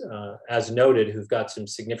cities, as noted, who've got some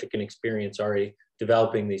significant experience already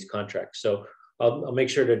developing these contracts. So I'll make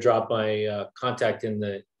sure to drop my contact in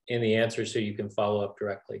the answer so you can follow up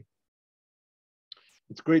directly.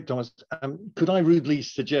 It's great, Thomas. Could I rudely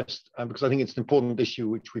suggest, because I think it's an important issue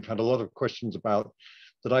which we've had a lot of questions about,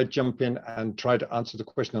 that I jump in and try to answer the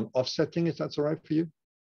question on offsetting, if that's all right for you?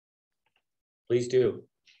 Please do.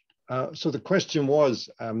 So the question was,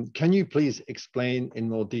 can you please explain in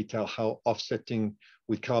more detail how offsetting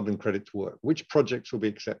with carbon credits work? Which projects will be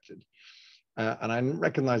accepted? And I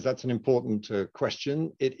recognize that's an important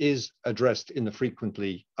question. It is addressed in the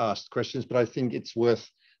frequently asked questions, but I think it's worth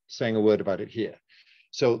saying a word about it here.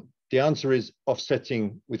 So the answer is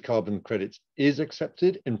offsetting with carbon credits is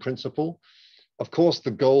accepted in principle. Of course,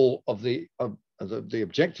 the goal of the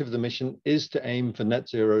objective of the mission is to aim for net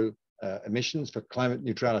zero emissions for climate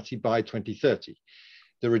neutrality by 2030.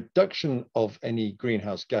 The reduction of any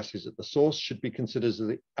greenhouse gases at the source should be considered as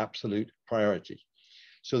the absolute priority.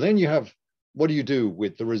 So then you have, what do you do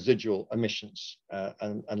with the residual emissions?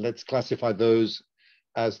 And let's classify those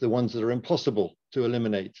as the ones that are impossible to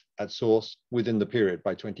eliminate at source within the period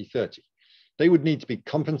by 2030. They would need to be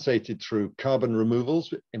compensated through carbon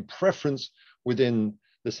removals, in preference within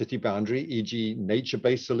the city boundary, e.g.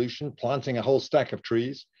 nature-based solution, planting a whole stack of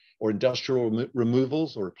trees, or industrial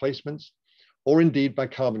removals or replacements, or indeed by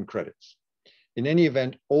carbon credits. In any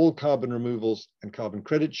event, all carbon removals and carbon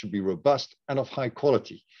credits should be robust and of high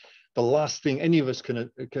quality. The last thing any of us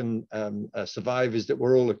can survive is that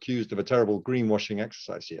we're all accused of a terrible greenwashing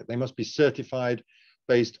exercise here. They must be certified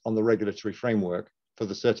based on the regulatory framework for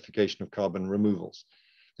the certification of carbon removals.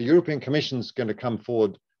 The European Commission is going to come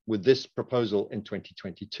forward with this proposal in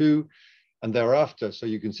 2022 and thereafter. So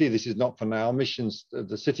you can see this is not for now. Missions,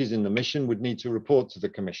 the cities in the mission would need to report to the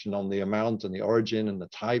Commission on the amount and the origin and the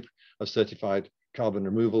type of certified carbon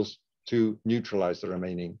removals to neutralize the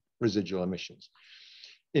remaining residual emissions.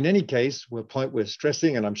 In any case, we're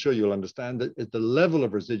stressing, and I'm sure you'll understand, that the level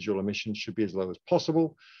of residual emissions should be as low as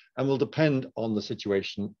possible and will depend on the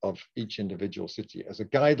situation of each individual city. As a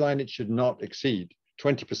guideline, it should not exceed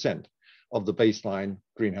 20% of the baseline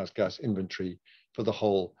greenhouse gas inventory for the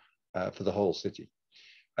whole city.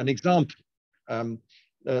 An example,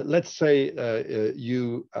 let's say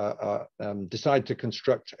you decide to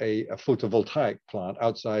construct a photovoltaic plant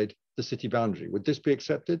outside the city boundary. Would this be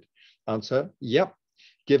accepted? Answer, yep.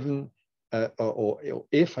 Given, or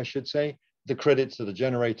if I should say, the credits that are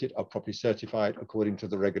generated are properly certified according to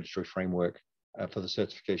the regulatory framework for the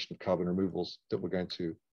certification of carbon removals that we're going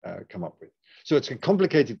to come up with. So it's a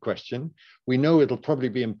complicated question. We know it'll probably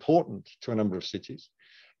be important to a number of cities,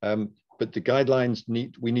 but the guidelines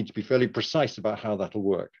we need to be fairly precise about how that'll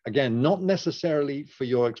work. Again, not necessarily for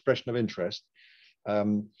your expression of interest.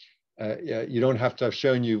 You don't have to have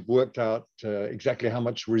shown you've worked out exactly how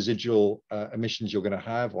much residual emissions you're going to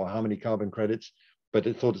have or how many carbon credits, but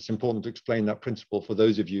I thought it's important to explain that principle for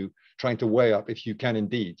those of you trying to weigh up if you can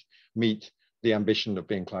indeed meet the ambition of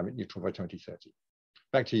being climate neutral by 2030.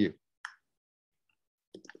 Back to you.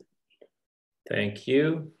 Thank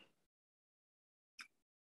you.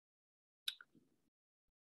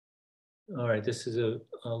 All right, this is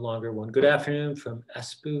a longer one. Good afternoon from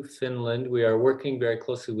Espoo, Finland. We are working very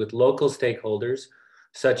closely with local stakeholders,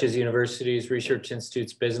 such as universities, research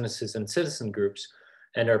institutes, businesses, and citizen groups,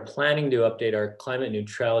 and are planning to update our climate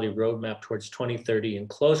neutrality roadmap towards 2030 in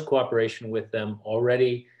close cooperation with them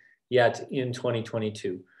already yet in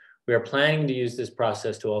 2022. We are planning to use this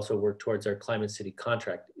process to also work towards our Climate City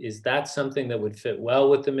contract. Is that something that would fit well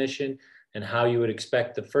with the mission and how you would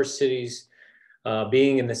expect the first cities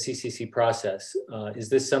being in the CCC process? Is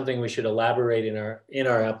this something we should elaborate in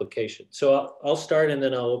our application? So I'll start and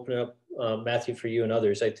then I'll open it up, Matthew, for you and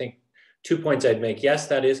others. I think 2 points I'd make. Yes,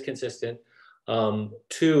 that is consistent. 2,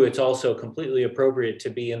 it's also completely appropriate to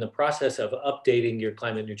be in the process of updating your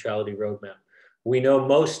climate neutrality roadmap. We know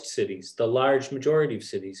most cities, the large majority of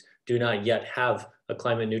cities, do not yet have a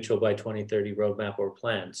climate neutral by 2030 roadmap or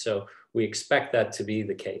plan. So we expect that to be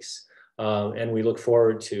the case. And we look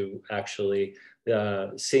forward to actually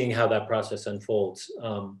seeing how that process unfolds.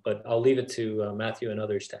 But I'll leave it to Matthew and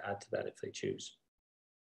others to add to that if they choose.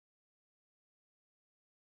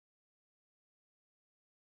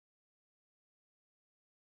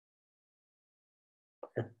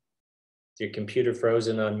 Is your computer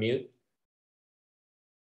frozen on mute?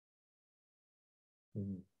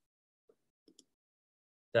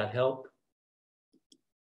 Does that help?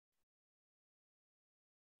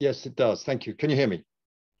 Yes, it does. Thank you. Can you hear me?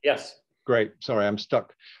 Yes. Great. Sorry, I'm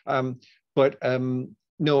stuck. But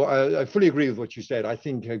No, I fully agree with what you said. I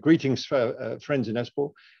think greetings, friends in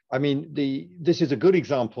Espoo. I mean, this is a good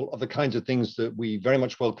example of the kinds of things that we very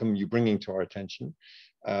much welcome you bringing to our attention.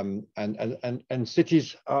 And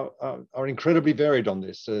cities are incredibly varied on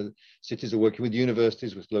this. Cities are working with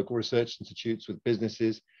universities, with local research institutes, with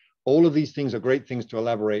businesses. All of these things are great things to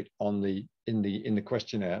elaborate on in the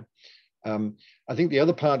questionnaire. I think the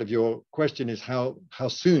other part of your question is how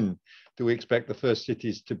soon do we expect the first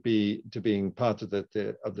cities to being part of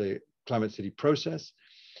the climate city process?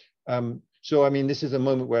 So, I mean, this is a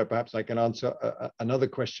moment where perhaps I can answer another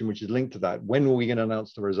question which is linked to that. When are we going to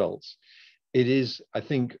announce the results? It is, I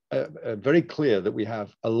think, very clear that we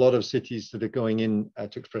have a lot of cities that are going in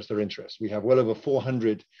to express their interest. We have well over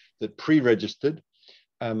 400 that pre-registered,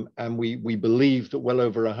 and we believe that well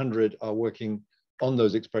over 100 are working on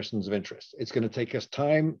those expressions of interest. It's going to take us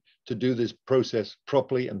time to do this process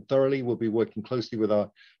properly and thoroughly. We'll be working closely with our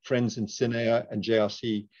friends in CINEA and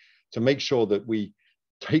JRC to make sure that we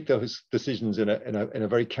take those decisions in a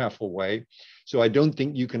very careful way. So I don't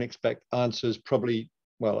think you can expect answers probably,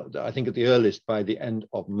 well, I think at the earliest by the end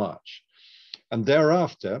of March. And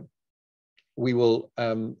thereafter, we will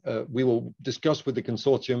discuss with the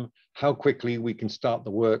consortium how quickly we can start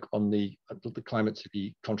the work on the climate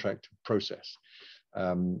city contract process.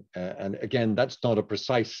 And again, that's not a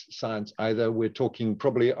precise science either. We're talking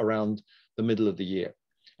probably around the middle of the year.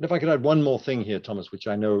 And if I could add one more thing here, Thomas, which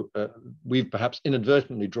I know we've perhaps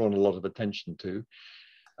inadvertently drawn a lot of attention to.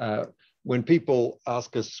 When people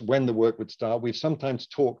ask us when the work would start, we've sometimes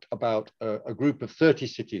talked about a group of 30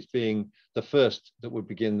 cities being the first that would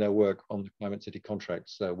begin their work on the climate city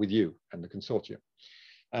contracts with you and the consortium.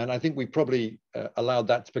 And I think we probably allowed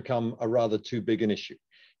that to become a rather too big an issue.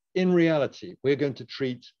 In reality, we're going to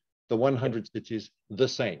treat the 100 cities the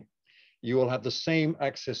same. You will have the same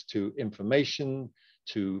access to information,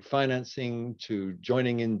 to financing, to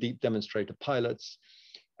joining in deep demonstrator pilots.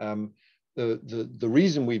 The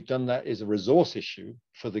reason we've done that is a resource issue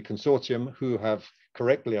for the consortium, who have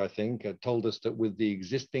correctly, I think, told us that with the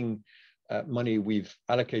existing money we've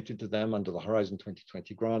allocated to them under the Horizon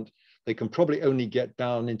 2020 grant, they can probably only get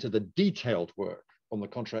down into the detailed work on the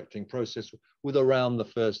contracting process with around the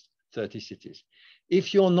first 30 cities.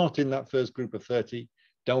 If you're not in that first group of 30,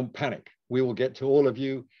 don't panic. We will get to all of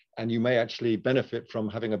you, and you may actually benefit from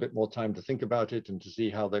having a bit more time to think about it and to see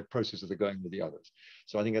how the processes are going with the others.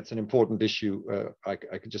 So I think that's an important issue. I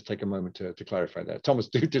could just take a moment to clarify that. Thomas,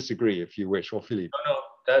 do disagree if you wish, or Philippe.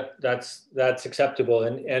 No, that's acceptable.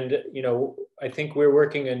 And you know, I think we're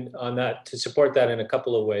working on that to support that in a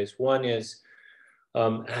couple of ways. One is,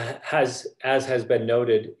 as has been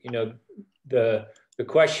noted, you know, the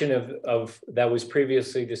question of that was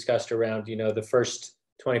previously discussed around, you know, the first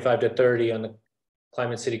 25 to 30 on the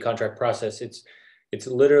climate city contract process. It's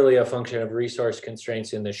literally a function of resource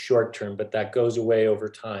constraints in the short term, but that goes away over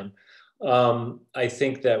time. I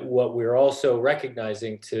think that what we're also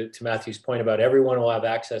recognizing, to Matthew's point about everyone will have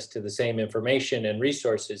access to the same information and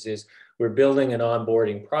resources, is we're building an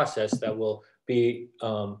onboarding process that will be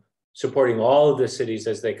supporting all of the cities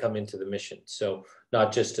as they come into the mission. So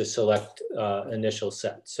not just a select initial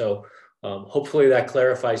set. So hopefully that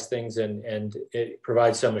clarifies things and it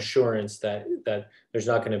provides some assurance that there's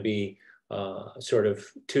not going to be sort of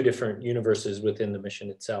two different universes within the mission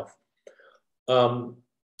itself.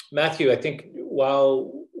 Matthew, I think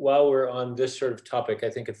while we're on this sort of topic, I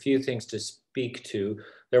think a few things to speak to.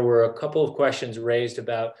 There were a couple of questions raised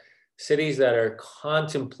about cities that are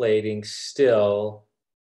contemplating still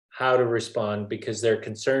how to respond because they're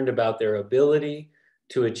concerned about their ability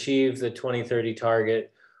to achieve the 2030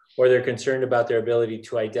 target, or they're concerned about their ability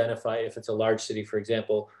to identify, if it's a large city, for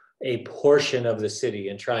example, a portion of the city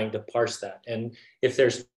and trying to parse that. And if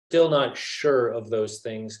they're still not sure of those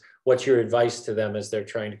things, what's your advice to them as they're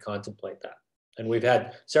trying to contemplate that? And we've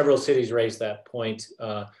had several cities raise that point,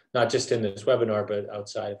 not just in this webinar, but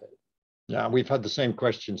outside of it. Yeah, we've had the same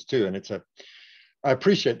questions too. And I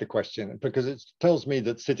appreciate the question because it tells me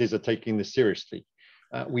that cities are taking this seriously.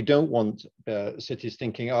 We don't want cities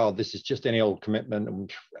thinking, oh, this is just any old commitment,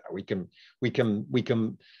 and we can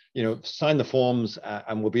you know, sign the forms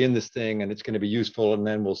and we'll be in this thing and it's going to be useful, and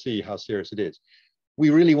then we'll see how serious it is. We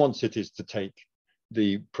really want cities to take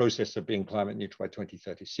the process of being climate neutral by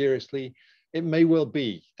 2030 seriously. It may well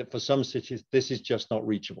be that for some cities this is just not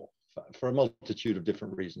reachable for a multitude of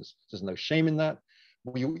different reasons. There's no shame in that.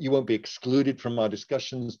 You won't be excluded from our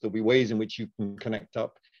discussions. There'll be ways in which you can connect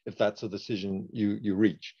up if that's a decision you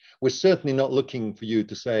reach. We're certainly not looking for you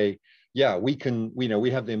to say, yeah, we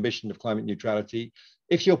have the ambition of climate neutrality.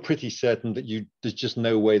 If you're pretty certain that there's just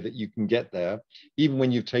no way that you can get there, even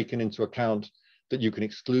when you've taken into account that you can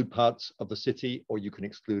exclude parts of the city, or you can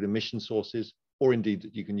exclude emission sources, or indeed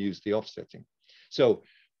that you can use the offsetting. So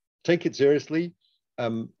take it seriously.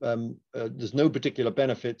 There's no particular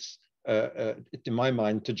benefits in my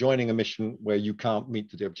mind to joining a mission where you can't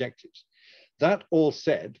meet the objectives. That all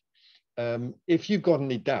said, if you've got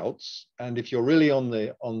any doubts, and if you're really on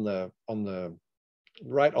that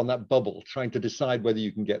bubble trying to decide whether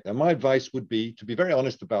you can get there, my advice would be to be very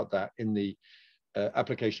honest about that in the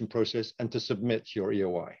application process and to submit your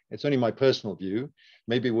EOI. It's only my personal view.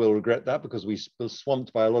 Maybe we'll regret that because we're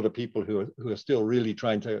swamped by a lot of people who are still really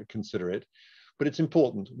trying to consider it. But it's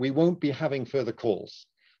important. We won't be having further calls.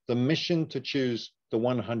 The mission to choose the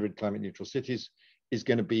 100 climate neutral cities is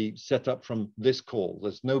going to be set up from this call.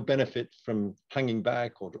 There's no benefit from hanging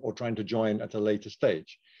back or trying to join at a later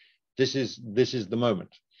stage. This is the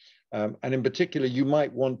moment. And in particular, you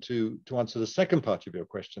might want to answer the second part of your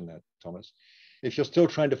question there, Thomas. If you're still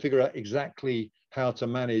trying to figure out exactly how to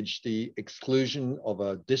manage the exclusion of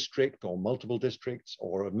a district or multiple districts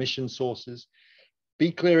or emission sources,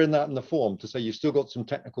 be clear in that in the form to say you've still got some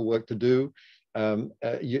technical work to do.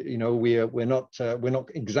 We're not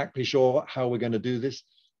exactly sure how we're going to do this.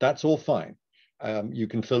 That's all fine. You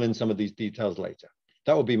can fill in some of these details later.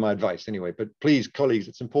 That would be my advice anyway. But please, colleagues,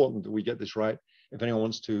 it's important that we get this right. If anyone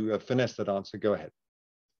wants to finesse that answer, go ahead.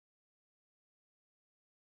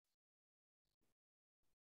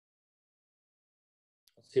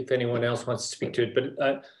 See if anyone else wants to speak to it,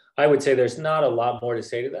 but I would say there's not a lot more to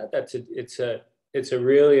say to that. It's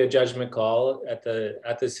really a judgment call at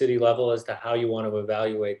the city level as to how you want to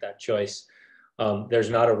evaluate that choice. There's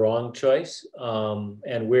not a wrong choice,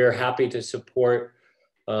 and we're happy to support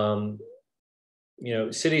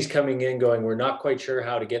cities coming in going, we're not quite sure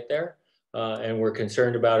how to get there, and we're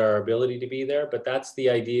concerned about our ability to be there. But that's the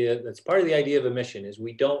idea. That's part of the idea of a mission, is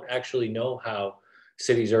we don't actually know how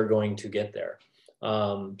cities are going to get there.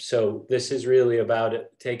 So this is really about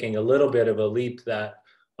taking a little bit of a leap that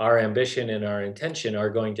our ambition and our intention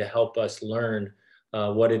are going to help us learn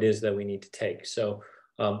what it is that we need to take. So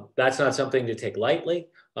that's not something to take lightly,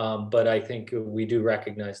 but I think we do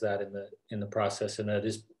recognize that in the process, and that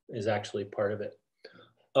is actually part of it.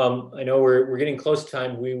 I know we're getting close to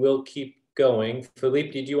time. We will keep going.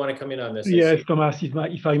 Philippe, did you want to come in on this? Yes, Thomas,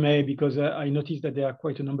 if I may, because I noticed that there are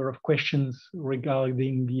quite a number of questions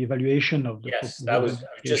regarding the evaluation of the. Yes, I was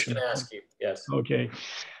just going to ask you. Yes. Okay,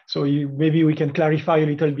 so maybe we can clarify a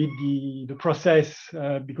little bit the process,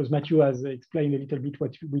 because Matthew has explained a little bit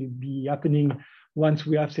what will be happening once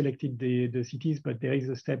we have selected the cities, but there is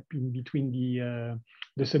a step in between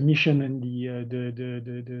the submission and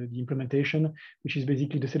the implementation, which is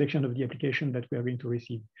basically the selection of the application that we are going to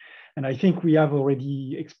receive. And I think we have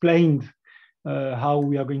already explained how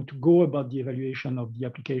we are going to go about the evaluation of the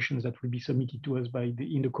applications that will be submitted to us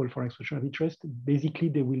in the call for expression of interest. Basically,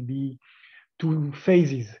 there will be two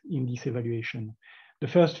phases in this evaluation. The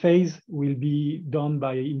first phase will be done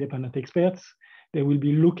by independent experts. They will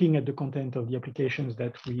be looking at the content of the applications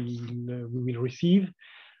that we will receive,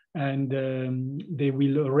 and they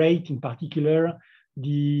will rate in particular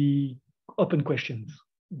the open questions,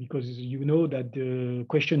 because you know that the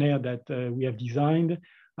questionnaire that we have designed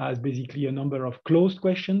has basically a number of closed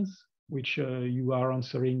questions, which you are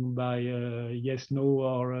answering by yes, no,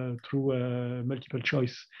 or through multiple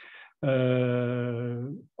choice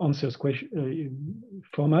answers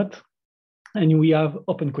format. And we have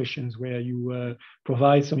open questions where you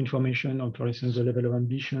provide some information on, for instance, the level of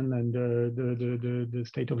ambition and the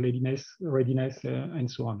state of readiness,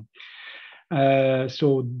 and so on.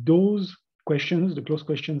 So those questions, the closed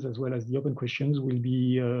questions as well as the open questions, will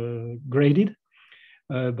be graded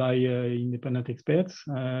by independent experts.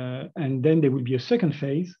 And then there will be a second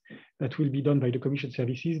phase that will be done by the Commission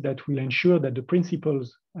services that will ensure that the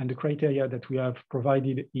principles and the criteria that we have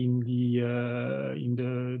provided in the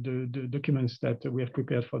documents that we have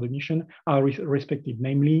prepared for the mission are respected,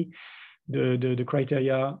 namely the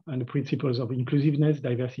criteria and the principles of inclusiveness,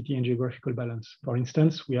 diversity, and geographical balance. For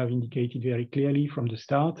instance, we have indicated very clearly from the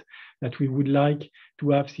start that we would like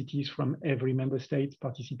to have cities from every member state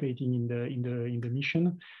participating in the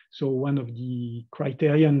mission. So one of the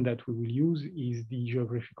criterion that we will use is the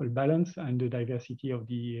geographical balance and the diversity of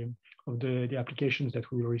the applications that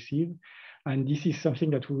we will receive. And this is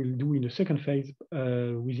something that we will do in the second phase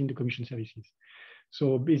within the Commission services.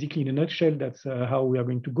 So basically, in a nutshell, that's how we are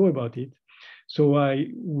going to go about it. So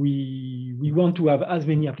we want to have as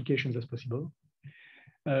many applications as possible.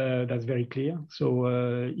 That's very clear. So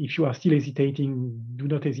if you are still hesitating, do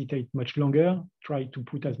not hesitate much longer. Try to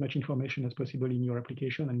put as much information as possible in your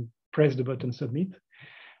application and press the button submit.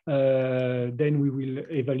 Then we will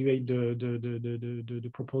evaluate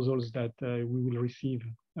the proposals that we will receive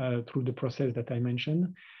through the process that I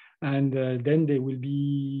mentioned. And then there will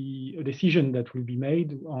be a decision that will be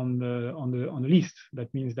made on the list.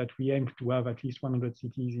 That means that we aim to have at least 100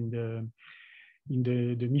 cities in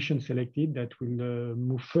the mission selected that will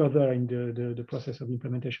move further in the process of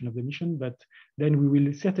implementation of the mission. But then we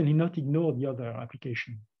will certainly not ignore the other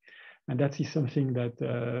application. And that is something that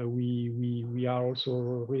we are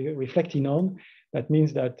also reflecting on. That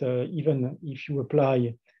means that even if you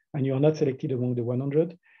apply and you are not selected among the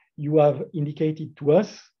 100, you have indicated to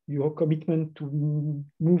us your commitment to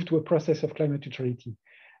move to a process of climate neutrality.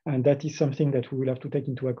 And that is something that we will have to take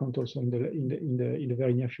into account also in the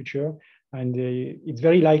very near future. And it's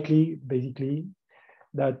very likely, basically,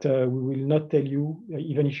 that we will not tell you,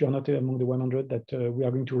 even if you're not among the 100, that we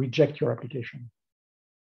are going to reject your application.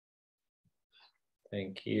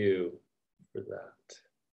 Thank you for that.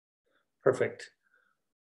 Perfect.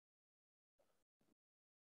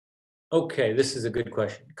 Okay, this is a good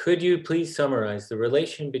question. Could you please summarize the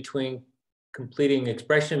relation between completing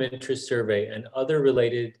expression of interest survey and other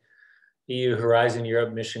related EU Horizon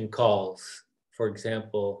Europe mission calls? For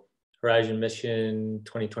example, Horizon Mission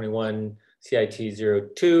 2021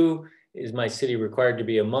 CIT02, is my city required to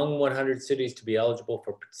be among 100 cities to be eligible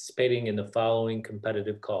for participating in the following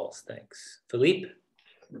competitive calls? Thanks. Philippe?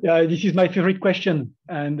 Yeah, this is my favorite question.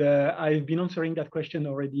 And I've been answering that question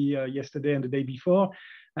already yesterday and the day before.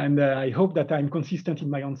 And I hope that I'm consistent in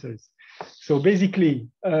my answers. So basically,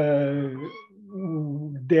 there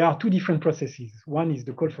are two different processes. One is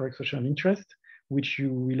the call for expression of interest, which you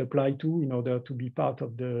will apply to in order to be part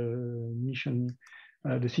of the mission,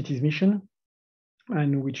 the city's mission,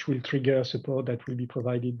 and which will trigger support that will be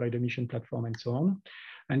provided by the mission platform and so on.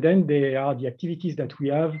 And then there are the activities that we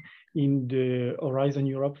have in the Horizon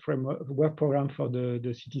Europe framework work program for the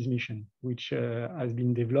city's mission, which has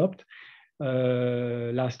been developed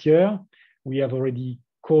last year. We have already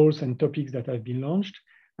calls and topics that have been launched.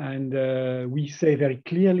 And we say very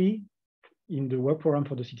clearly in the work program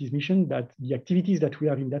for the city's mission that the activities that we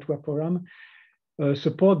have in that work program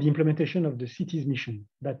support the implementation of the city's mission.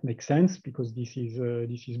 That makes sense because this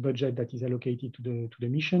is budget that is allocated to the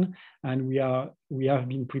mission, and we have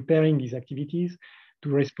been preparing these activities to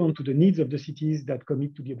respond to the needs of the cities that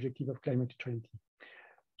commit to the objective of climate neutrality.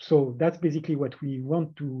 So that's basically what we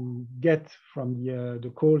want to get from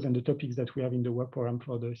the calls and the topics that we have in the work program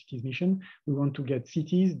for the city's mission. We want to get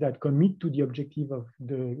cities that commit to the objective of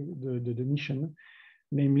the mission,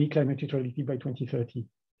 namely climate neutrality by 2030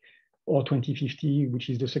 or 2050, which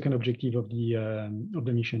is the second objective of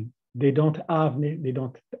the mission. They don't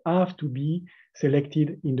have to be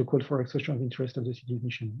selected in the call for expression of interest of the city's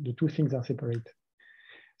mission. The two things are separate.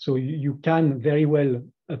 So you can very well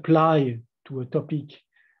apply to a topic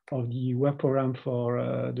of the work program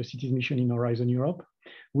for the city's mission in Horizon Europe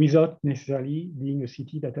without necessarily being a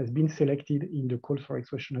city that has been selected in the call for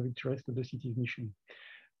expression of interest of the city's mission.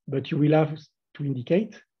 But you will have to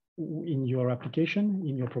indicate in your application,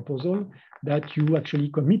 in your proposal, that you actually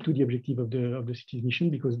commit to the objective of the city's mission,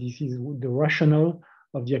 because this is the rationale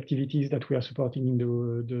of the activities that we are supporting in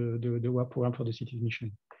the work program for the city's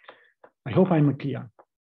mission. I hope I'm clear.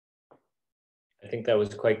 I think that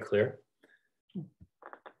was quite clear.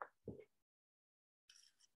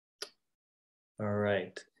 All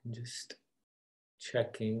right, I'm just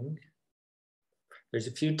checking. There's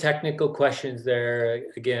a few technical questions there.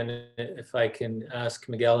 Again, if I can ask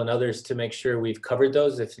Miguel and others to make sure we've covered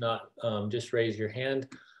those. If not, just raise your hand.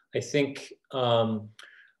 I think I'm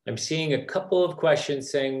seeing a couple of questions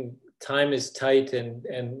saying time is tight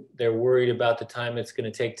and they're worried about the time it's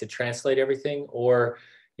going to take to translate everything, or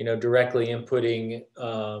directly inputting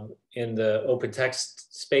in the open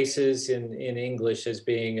text spaces in English as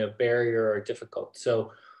being a barrier or difficult.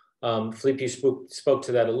 So Philippe, you spoke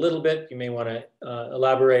to that a little bit. You may want to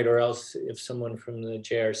elaborate, or else if someone from the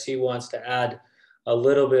JRC wants to add a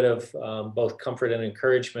little bit of both comfort and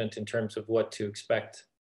encouragement in terms of what to expect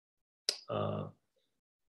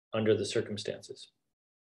under the circumstances.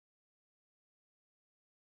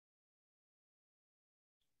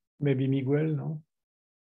 Maybe Miguel, no?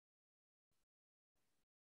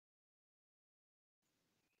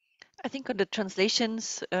 I think on the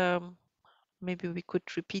translations, maybe we could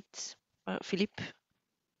repeat, Philippe.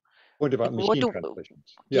 What about machine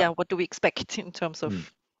translations? Yeah, what do we expect in terms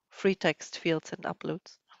of free text fields and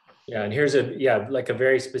uploads? Yeah, and here's like a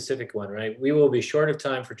very specific one, right? We will be short of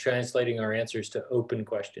time for translating our answers to open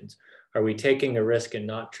questions. Are we taking a risk in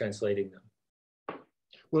not translating them?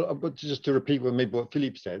 Well, but just to repeat maybe what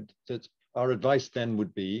Philippe said, that our advice then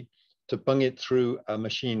would be to bung it through a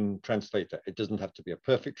machine translator. It doesn't have to be a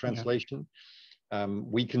perfect translation.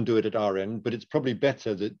 We can do it at our end, but it's probably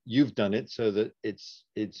better that you've done it so that it's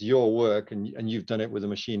your work and you've done it with a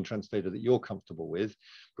machine translator that you're comfortable with,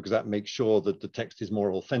 because that makes sure that the text is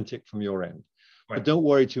more authentic from your end. Right. But don't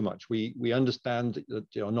worry too much. We understand that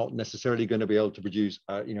you're not necessarily going to be able to produce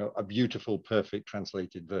a beautiful, perfect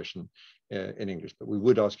translated version in English, but we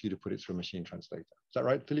would ask you to put it through a machine translator. Is that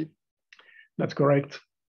right, Philippe? That's correct.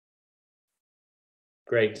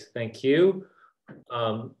 Great, thank you.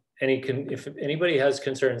 If anybody has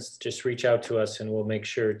concerns, just reach out to us and we'll make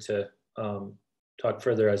sure to talk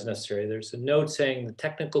further as necessary. There's a note saying the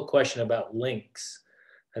technical question about links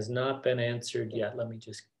has not been answered yet. Let me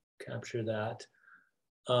just capture that.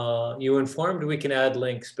 You informed we can add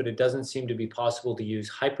links, but it doesn't seem to be possible to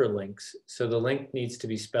use hyperlinks. So the link needs to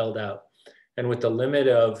be spelled out. And with the limit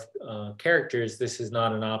of characters, this is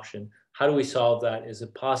not an option. How do we solve that? Is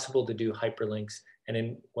it possible to do hyperlinks?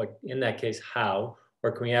 And in that case, how?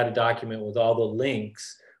 Or can we add a document with all the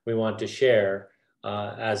links we want to share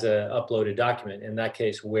as an uploaded document? In that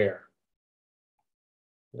case, where?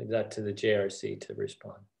 Leave that to the JRC to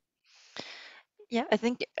respond. Yeah, I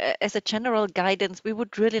think as a general guidance, we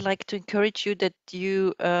would really like to encourage you that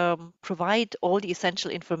you provide all the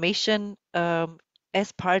essential information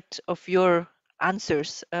as part of your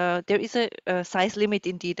answers. There is a size limit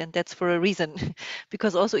indeed, and that's for a reason,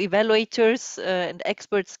 because also evaluators and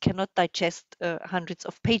experts cannot digest hundreds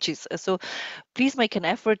of pages. So please make an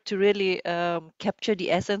effort to really capture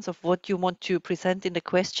the essence of what you want to present in the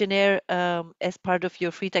questionnaire as part of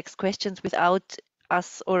your free text questions without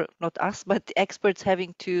us, or not us, but the experts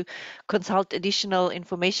having to consult additional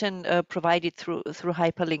information provided through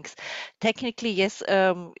hyperlinks. Technically, yes,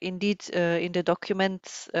 indeed, in the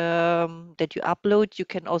documents that you upload, you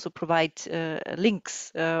can also provide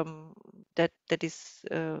links. That is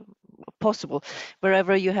possible.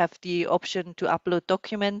 Wherever you have the option to upload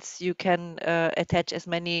documents, you can attach as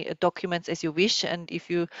many documents as you wish. And if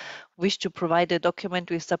you wish to provide a document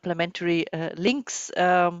with supplementary links,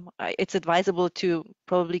 it's advisable to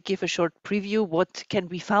probably give a short preview what can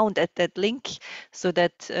be found at that link, so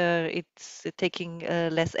that it's taking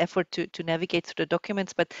less effort to navigate through the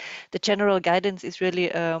documents. But the general guidance is really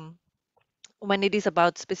when it is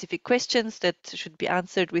about specific questions that should be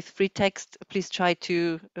answered with free text, please try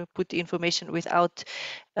to put the information without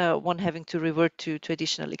one having to revert to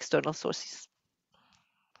additional external sources.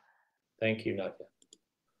 Thank you, Nadia.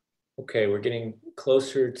 Okay, we're getting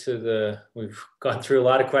closer to we've gone through a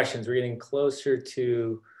lot of questions. We're getting closer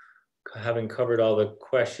to having covered all the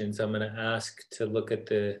questions. I'm going to ask to look at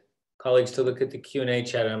the colleagues to look at the Q&A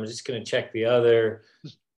chat. I'm just going to check the other.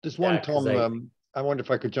 There's one, Tom, I wonder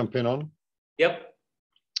if I could jump in on. Yep.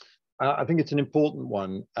 I think it's an important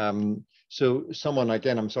one. So someone,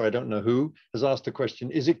 again, I'm sorry, I don't know who, has asked the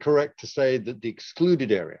question, is it correct to say that the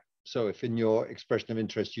excluded area, so if in your expression of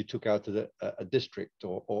interest you took out a district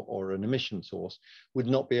or an emission source, would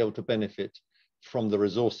not be able to benefit from the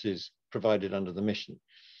resources provided under the mission?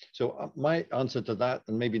 So my answer to that,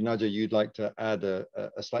 and maybe Nadia, you'd like to add a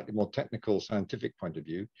slightly more technical scientific point of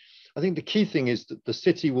view. I think the key thing is that the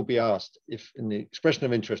city will be asked, if in the expression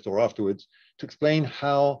of interest or afterwards, to explain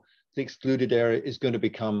how the excluded area is going to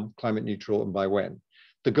become climate neutral and by when.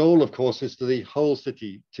 The goal, of course, is for the whole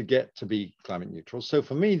city to get to be climate neutral. So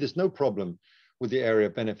for me, there's no problem with the area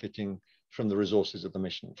benefiting from the resources of the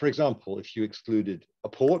mission. For example, if you excluded a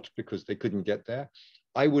port because they couldn't get there,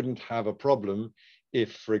 I wouldn't have a problem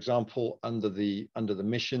if, for example, under the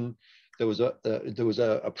mission, there was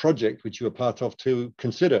a project which you were part of to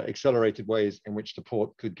consider accelerated ways in which the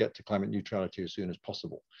port could get to climate neutrality as soon as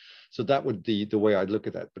possible. So that would be the way I'd look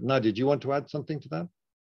at that. But Nadia, do you want to add something to that?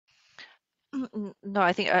 No,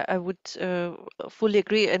 I think I would fully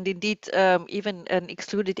agree. And indeed, even an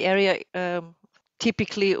excluded area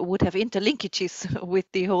typically would have interlinkages with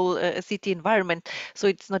the whole city environment. So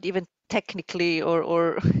it's not even technically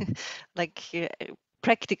or like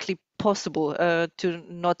practically possible to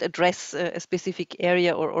not address a specific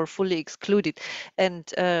area or fully exclude it.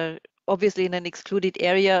 And obviously in an excluded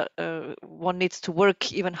area, one needs to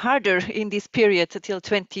work even harder in this period until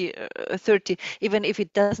 2030, even if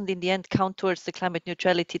it doesn't in the end count towards the climate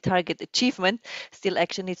neutrality target achievement, still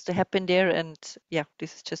action needs to happen there. And yeah,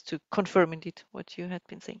 this is just to confirm indeed what you had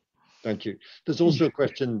been saying. Thank you. There's also a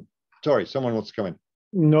question, sorry, someone wants to come in.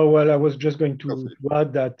 No, well, I was just going to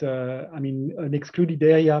add that, I mean, an excluded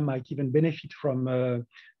area might even benefit from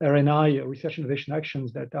RNI, research innovation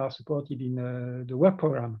actions that are supported in the work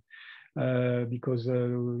program. because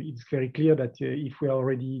it's very clear that if we are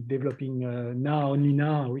already developing only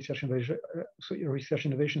now research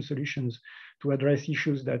innovation solutions to address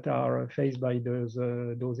issues that are faced by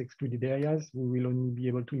those excluded areas, we will only be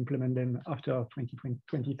able to implement them after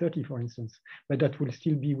 2030, for instance. But that will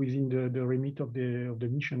still be within the remit of the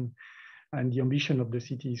mission and the ambition of the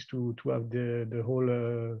cities to have the whole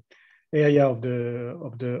area of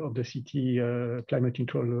the city climate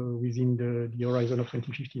neutral within the horizon of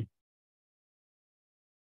 2050.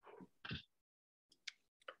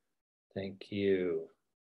 Thank you.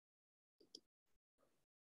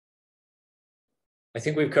 I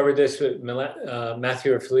think we've covered this with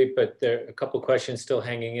Matthew or Philippe, but there are a couple of questions still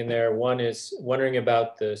hanging in there. One is wondering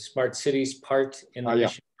about the smart cities part in the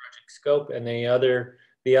mission project scope, and the other,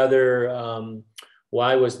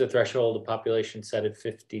 why was the threshold of population set at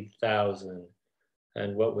 50,000,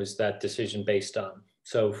 and what was that decision based on?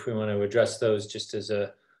 So if we want to address those just as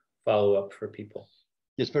a follow-up for people.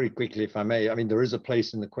 Yes, very quickly, if I may. I mean, there is a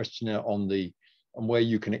place in the questionnaire on where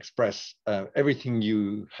you can express everything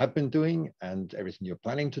you have been doing and everything you're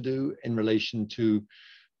planning to do in relation to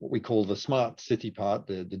what we call the smart city part,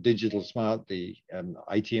 the digital smart, the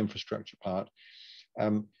IT infrastructure part.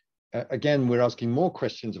 Again, we're asking more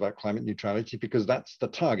questions about climate neutrality because that's the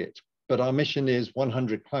target. But our mission is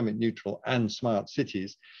 100 climate neutral and smart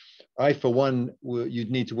cities. I, for one,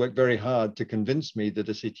 you'd need to work very hard to convince me that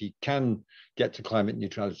a city can get to climate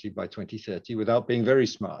neutrality by 2030 without being very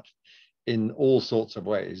smart in all sorts of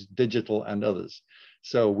ways, digital and others.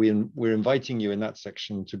 So we're inviting you in that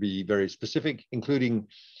section to be very specific, including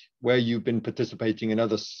where you've been participating in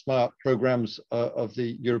other smart programs of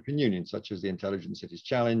the European Union, such as the Intelligent Cities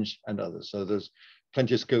Challenge and others. So there's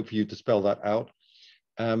plenty of scope for you to spell that out.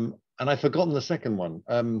 And I've forgotten the second one.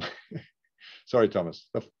 Sorry, Thomas,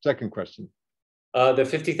 the second question. The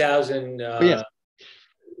 50,000 yes.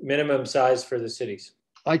 minimum size for the cities.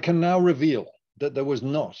 I can now reveal that there was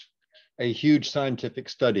not a huge scientific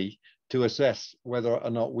study to assess whether or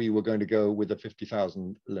not we were going to go with a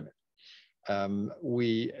 50,000 limit.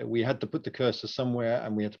 We had to put the cursor somewhere,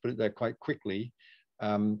 and we had to put it there quite quickly.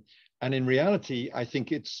 And in reality, I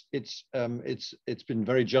think it's been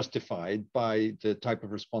very justified by the type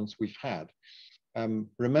of response we've had.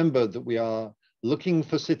 Remember that we are looking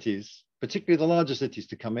for cities, particularly the larger cities,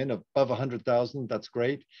 to come in above 100,000. That's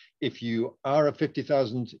great. If you are at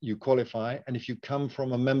 50,000, you qualify. And if you come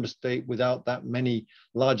from a member state without that many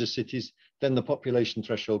larger cities, then the population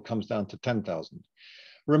threshold comes down to 10,000.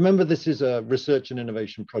 Remember, this is a research and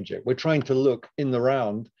innovation project. We're trying to look in the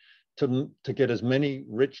round to get as many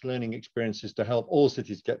rich learning experiences to help all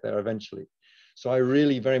cities get there eventually. So I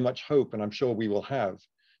really very much hope, and I'm sure we will have,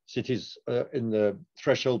 cities in the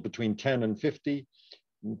threshold between 10 and 50,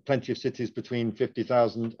 plenty of cities between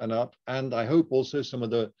 50,000 and up. And I hope also some of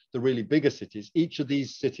the really bigger cities. Each of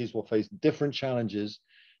these cities will face different challenges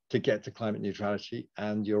to get to climate neutrality,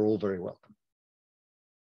 and you're all very welcome.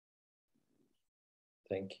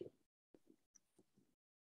 Thank you.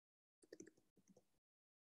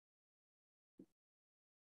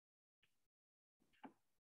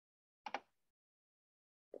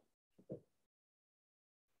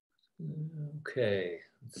 Okay,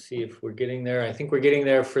 let's see if we're getting there. I think we're getting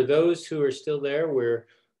there. For those who are still there, we're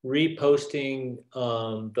reposting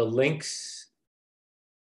the links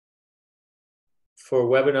for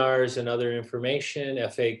webinars and other information,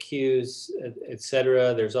 FAQs,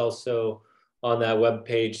 etc. There's also on that web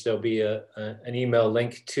page, there'll be an email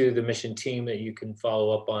link to the mission team that you can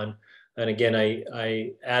follow up on. And again,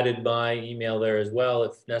 I added my email there as well,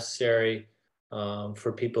 if necessary,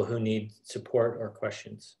 for people who need support or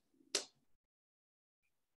questions.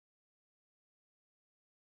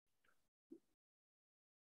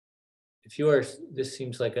 If you are, this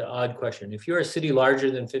seems like an odd question. If you're a city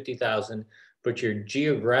larger than 50,000, but your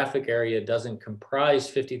geographic area doesn't comprise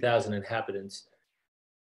 50,000 inhabitants,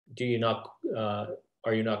 are you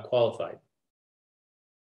not qualified?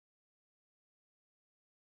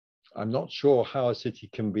 I'm not sure how a city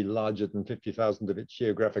can be larger than 50,000 if its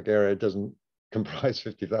geographic area doesn't comprise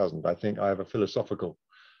 50,000. I think I have a philosophical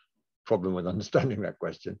problem with understanding that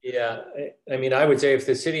question. Yeah, I mean, I would say if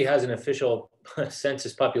the city has an official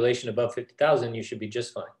census population above 50,000, you should be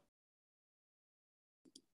just fine.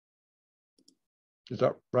 Is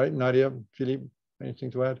that right, Nadia? Philippe, anything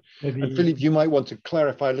to add? Maybe. And Philippe, you might want to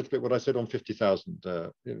clarify a little bit what I said on 50,000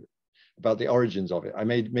 about the origins of it. I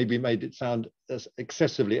maybe made it sound as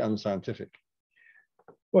excessively unscientific.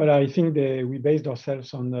 Well, I think we based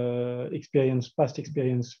ourselves on past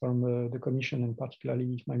experience from the Commission, and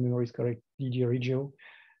particularly, if my memory is correct, DG Regio,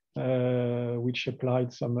 which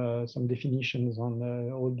applied some definitions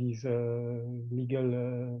on all these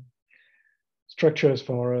legal structures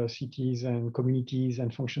for cities and communities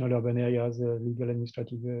and functional urban areas, legal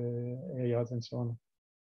administrative areas, and so on.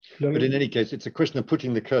 But in any case, it's a question of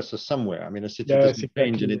putting the cursor somewhere. I mean, a city Yes, doesn't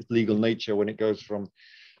change in its legal nature when it goes from,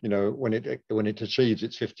 you know, when it achieves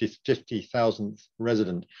its 50,000th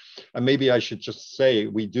resident. And maybe I should just say,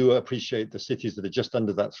 we do appreciate the cities that are just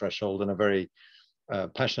under that threshold and are very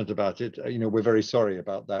passionate about it. You know, we're very sorry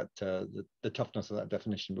about that, the toughness of that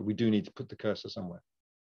definition, but we do need to put the cursor somewhere.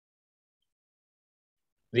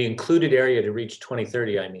 The included area to reach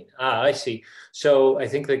 2030, I mean. I see. So I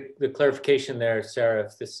think the clarification there, Sarah,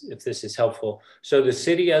 if this is helpful. So the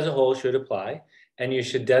city as a whole should apply, and you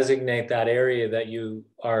should designate that area that you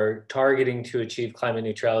are targeting to achieve climate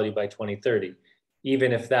neutrality by 2030,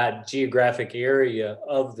 even if that geographic area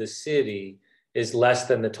of the city is less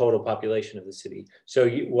than the total population of the city. So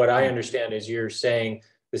what I understand is you're saying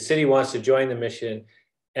the city wants to join the mission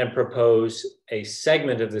and propose a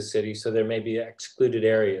segment of the city, so there may be excluded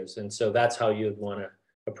areas. And so that's how you'd want to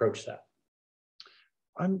approach that.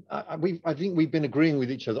 I think we've been agreeing with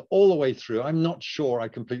each other all the way through. I'm not sure I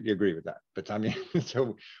completely agree with that, but I mean,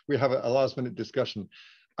 so we have a last minute discussion.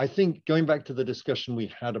 I think going back to the discussion we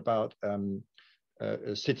had about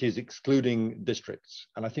cities excluding districts,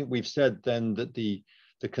 and I think we've said then that the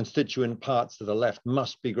constituent parts to the left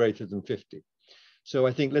must be greater than 50. So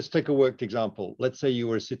I think let's take a worked example. Let's say you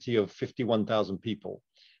were a city of 51,000 people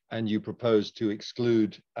and you propose to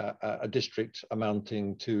exclude a district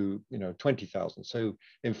amounting to 20,000. So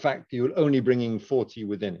in fact, you're only bringing 40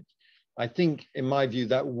 within it. I think in my view,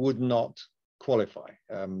 that would not qualify.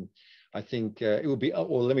 I think it would be,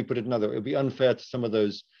 well, let me put it another, it would be unfair to some of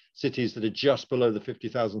those cities that are just below the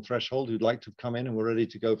 50,000 threshold who'd like to come in and we're ready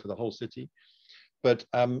to go for the whole city. But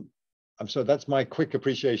so that's my quick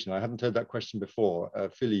appreciation. I haven't heard that question before.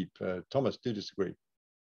 Philippe, Thomas, do disagree.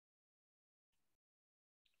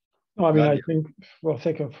 No, I mean, Nadia. I think for the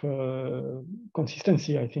sake of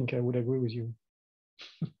consistency, I think I would agree with you.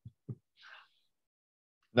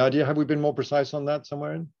 Nadia, have we been more precise on that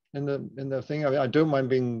somewhere in the thing? I mean, I don't mind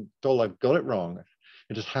being told I've got it wrong.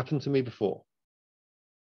 It just happened to me before.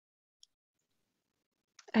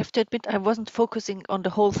 I have to admit, I wasn't focusing on the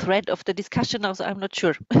whole thread of the discussion, so I'm not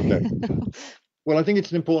sure. Okay. Well, I think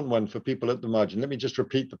it's an important one for people at the margin. Let me just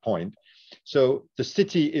repeat the point. So the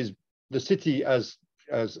city as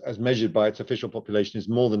measured by its official population is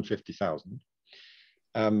more than 50,000.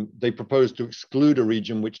 They propose to exclude a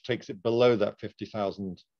region which takes it below that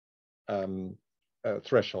 50,000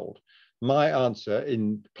 threshold. My answer,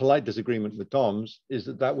 in polite disagreement with Tom's, is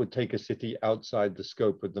that would take a city outside the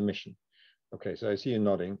scope of the mission. Okay, so I see you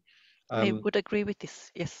nodding. I would agree with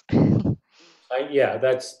this, yes. Yeah,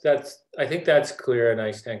 I think that's clear, and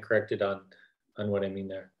I stand corrected on what I mean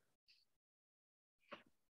there.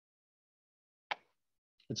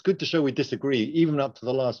 It's good to show we disagree, even up to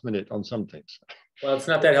the last minute on some things. Well, it's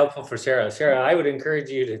not that helpful for Sarah. Sarah, I would encourage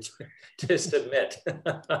you to submit.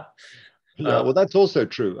 Yeah, well, that's also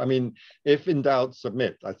true. I mean, if in doubt,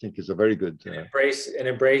 submit, I think is a very good...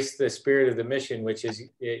 Embrace the spirit of the mission, which is,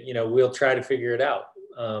 we'll try to figure it out.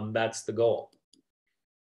 That's the goal.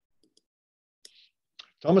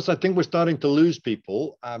 Thomas, I think we're starting to lose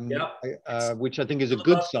people, which I think is a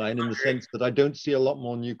good sign in the sense that I don't see a lot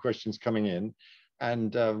more new questions coming in,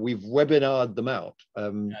 and we've webinar'd them out.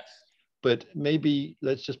 Yes. But maybe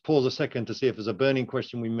let's just pause a second to see if there's a burning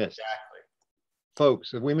question we missed. Exactly.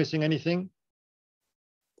 Folks, are we missing anything?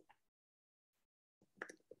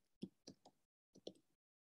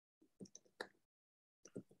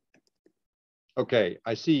 Okay,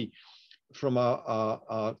 I see from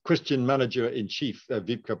our Christian manager-in-chief,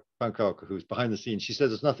 Vipka Pankauka, who's behind the scenes, she says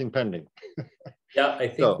there's nothing pending. Yeah, I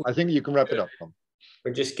think you can wrap it up, Tom.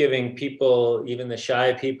 We're just giving people, even the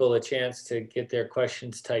shy people, a chance to get their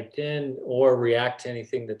questions typed in or react to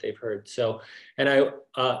anything that they've heard. So, and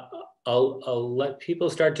I'll let people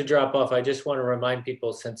start to drop off. I just want to remind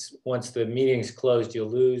people, since once the meeting's closed, you'll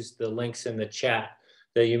lose the links in the chat,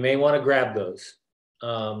 that you may want to grab those,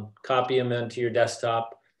 copy them into your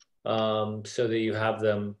desktop so that you have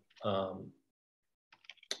them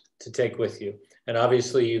to take with you. And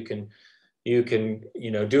obviously you can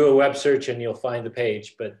do a web search and you'll find the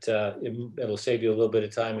page, but it'll save you a little bit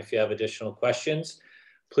of time if you have additional questions.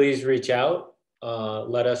 Please reach out.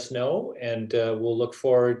 Let us know, and we'll look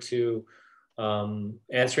forward to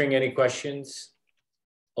answering any questions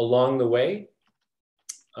along the way.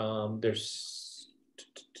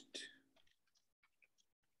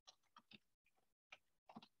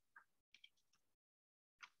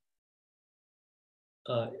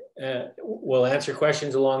 We'll answer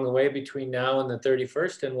questions along the way between now and the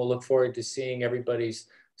 31st, and we'll look forward to seeing everybody's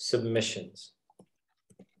submissions.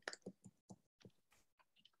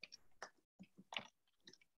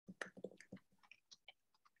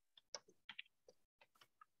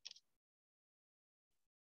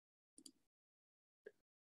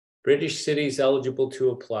 British cities eligible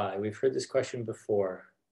to apply. We've heard this question before.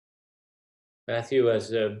 Matthew,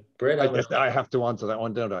 as a Brit, I have to answer that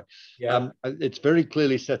one, don't I? Yeah. It's very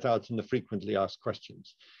clearly set out in the frequently asked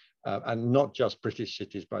questions, and not just British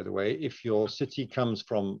cities, by the way. If your city comes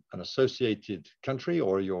from an associated country,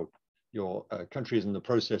 or your country is in the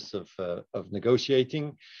process of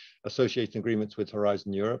negotiating associating agreements with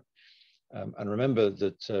Horizon Europe, and remember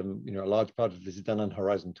that a large part of this is done on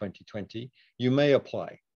Horizon 2020, you may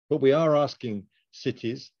apply. But we are asking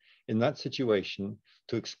cities in that situation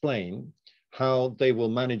to explain how they will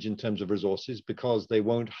manage in terms of resources, because they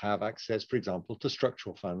won't have access, for example, to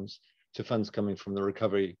structural funds, to funds coming from the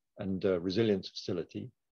Recovery and Resilience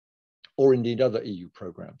Facility, or indeed other EU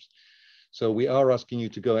programs. So we are asking you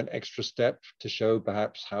to go an extra step to show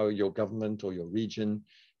perhaps how your government or your region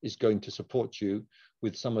is going to support you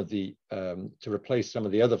with some of the, to replace some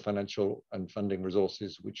of the other financial and funding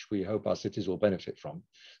resources, which we hope our cities will benefit from.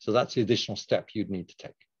 So that's the additional step you'd need to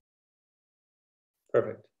take.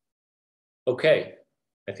 Perfect. Okay,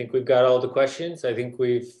 I think we've got all the questions. I think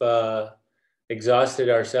we've exhausted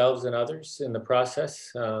ourselves and others in the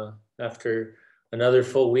process after another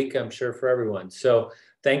full week, I'm sure, for everyone. So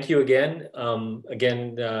thank you again.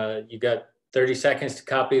 You got 30 seconds to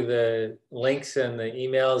copy the links and the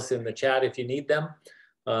emails in the chat if you need them,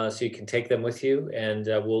 so you can take them with you, and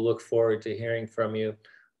we'll look forward to hearing from you,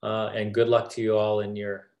 and good luck to you all in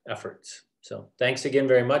your efforts. So thanks again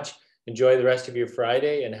very much. Enjoy the rest of your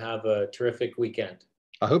Friday and have a terrific weekend.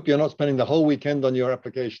 I hope you're not spending the whole weekend on your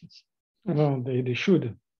applications. Well, they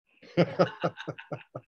should.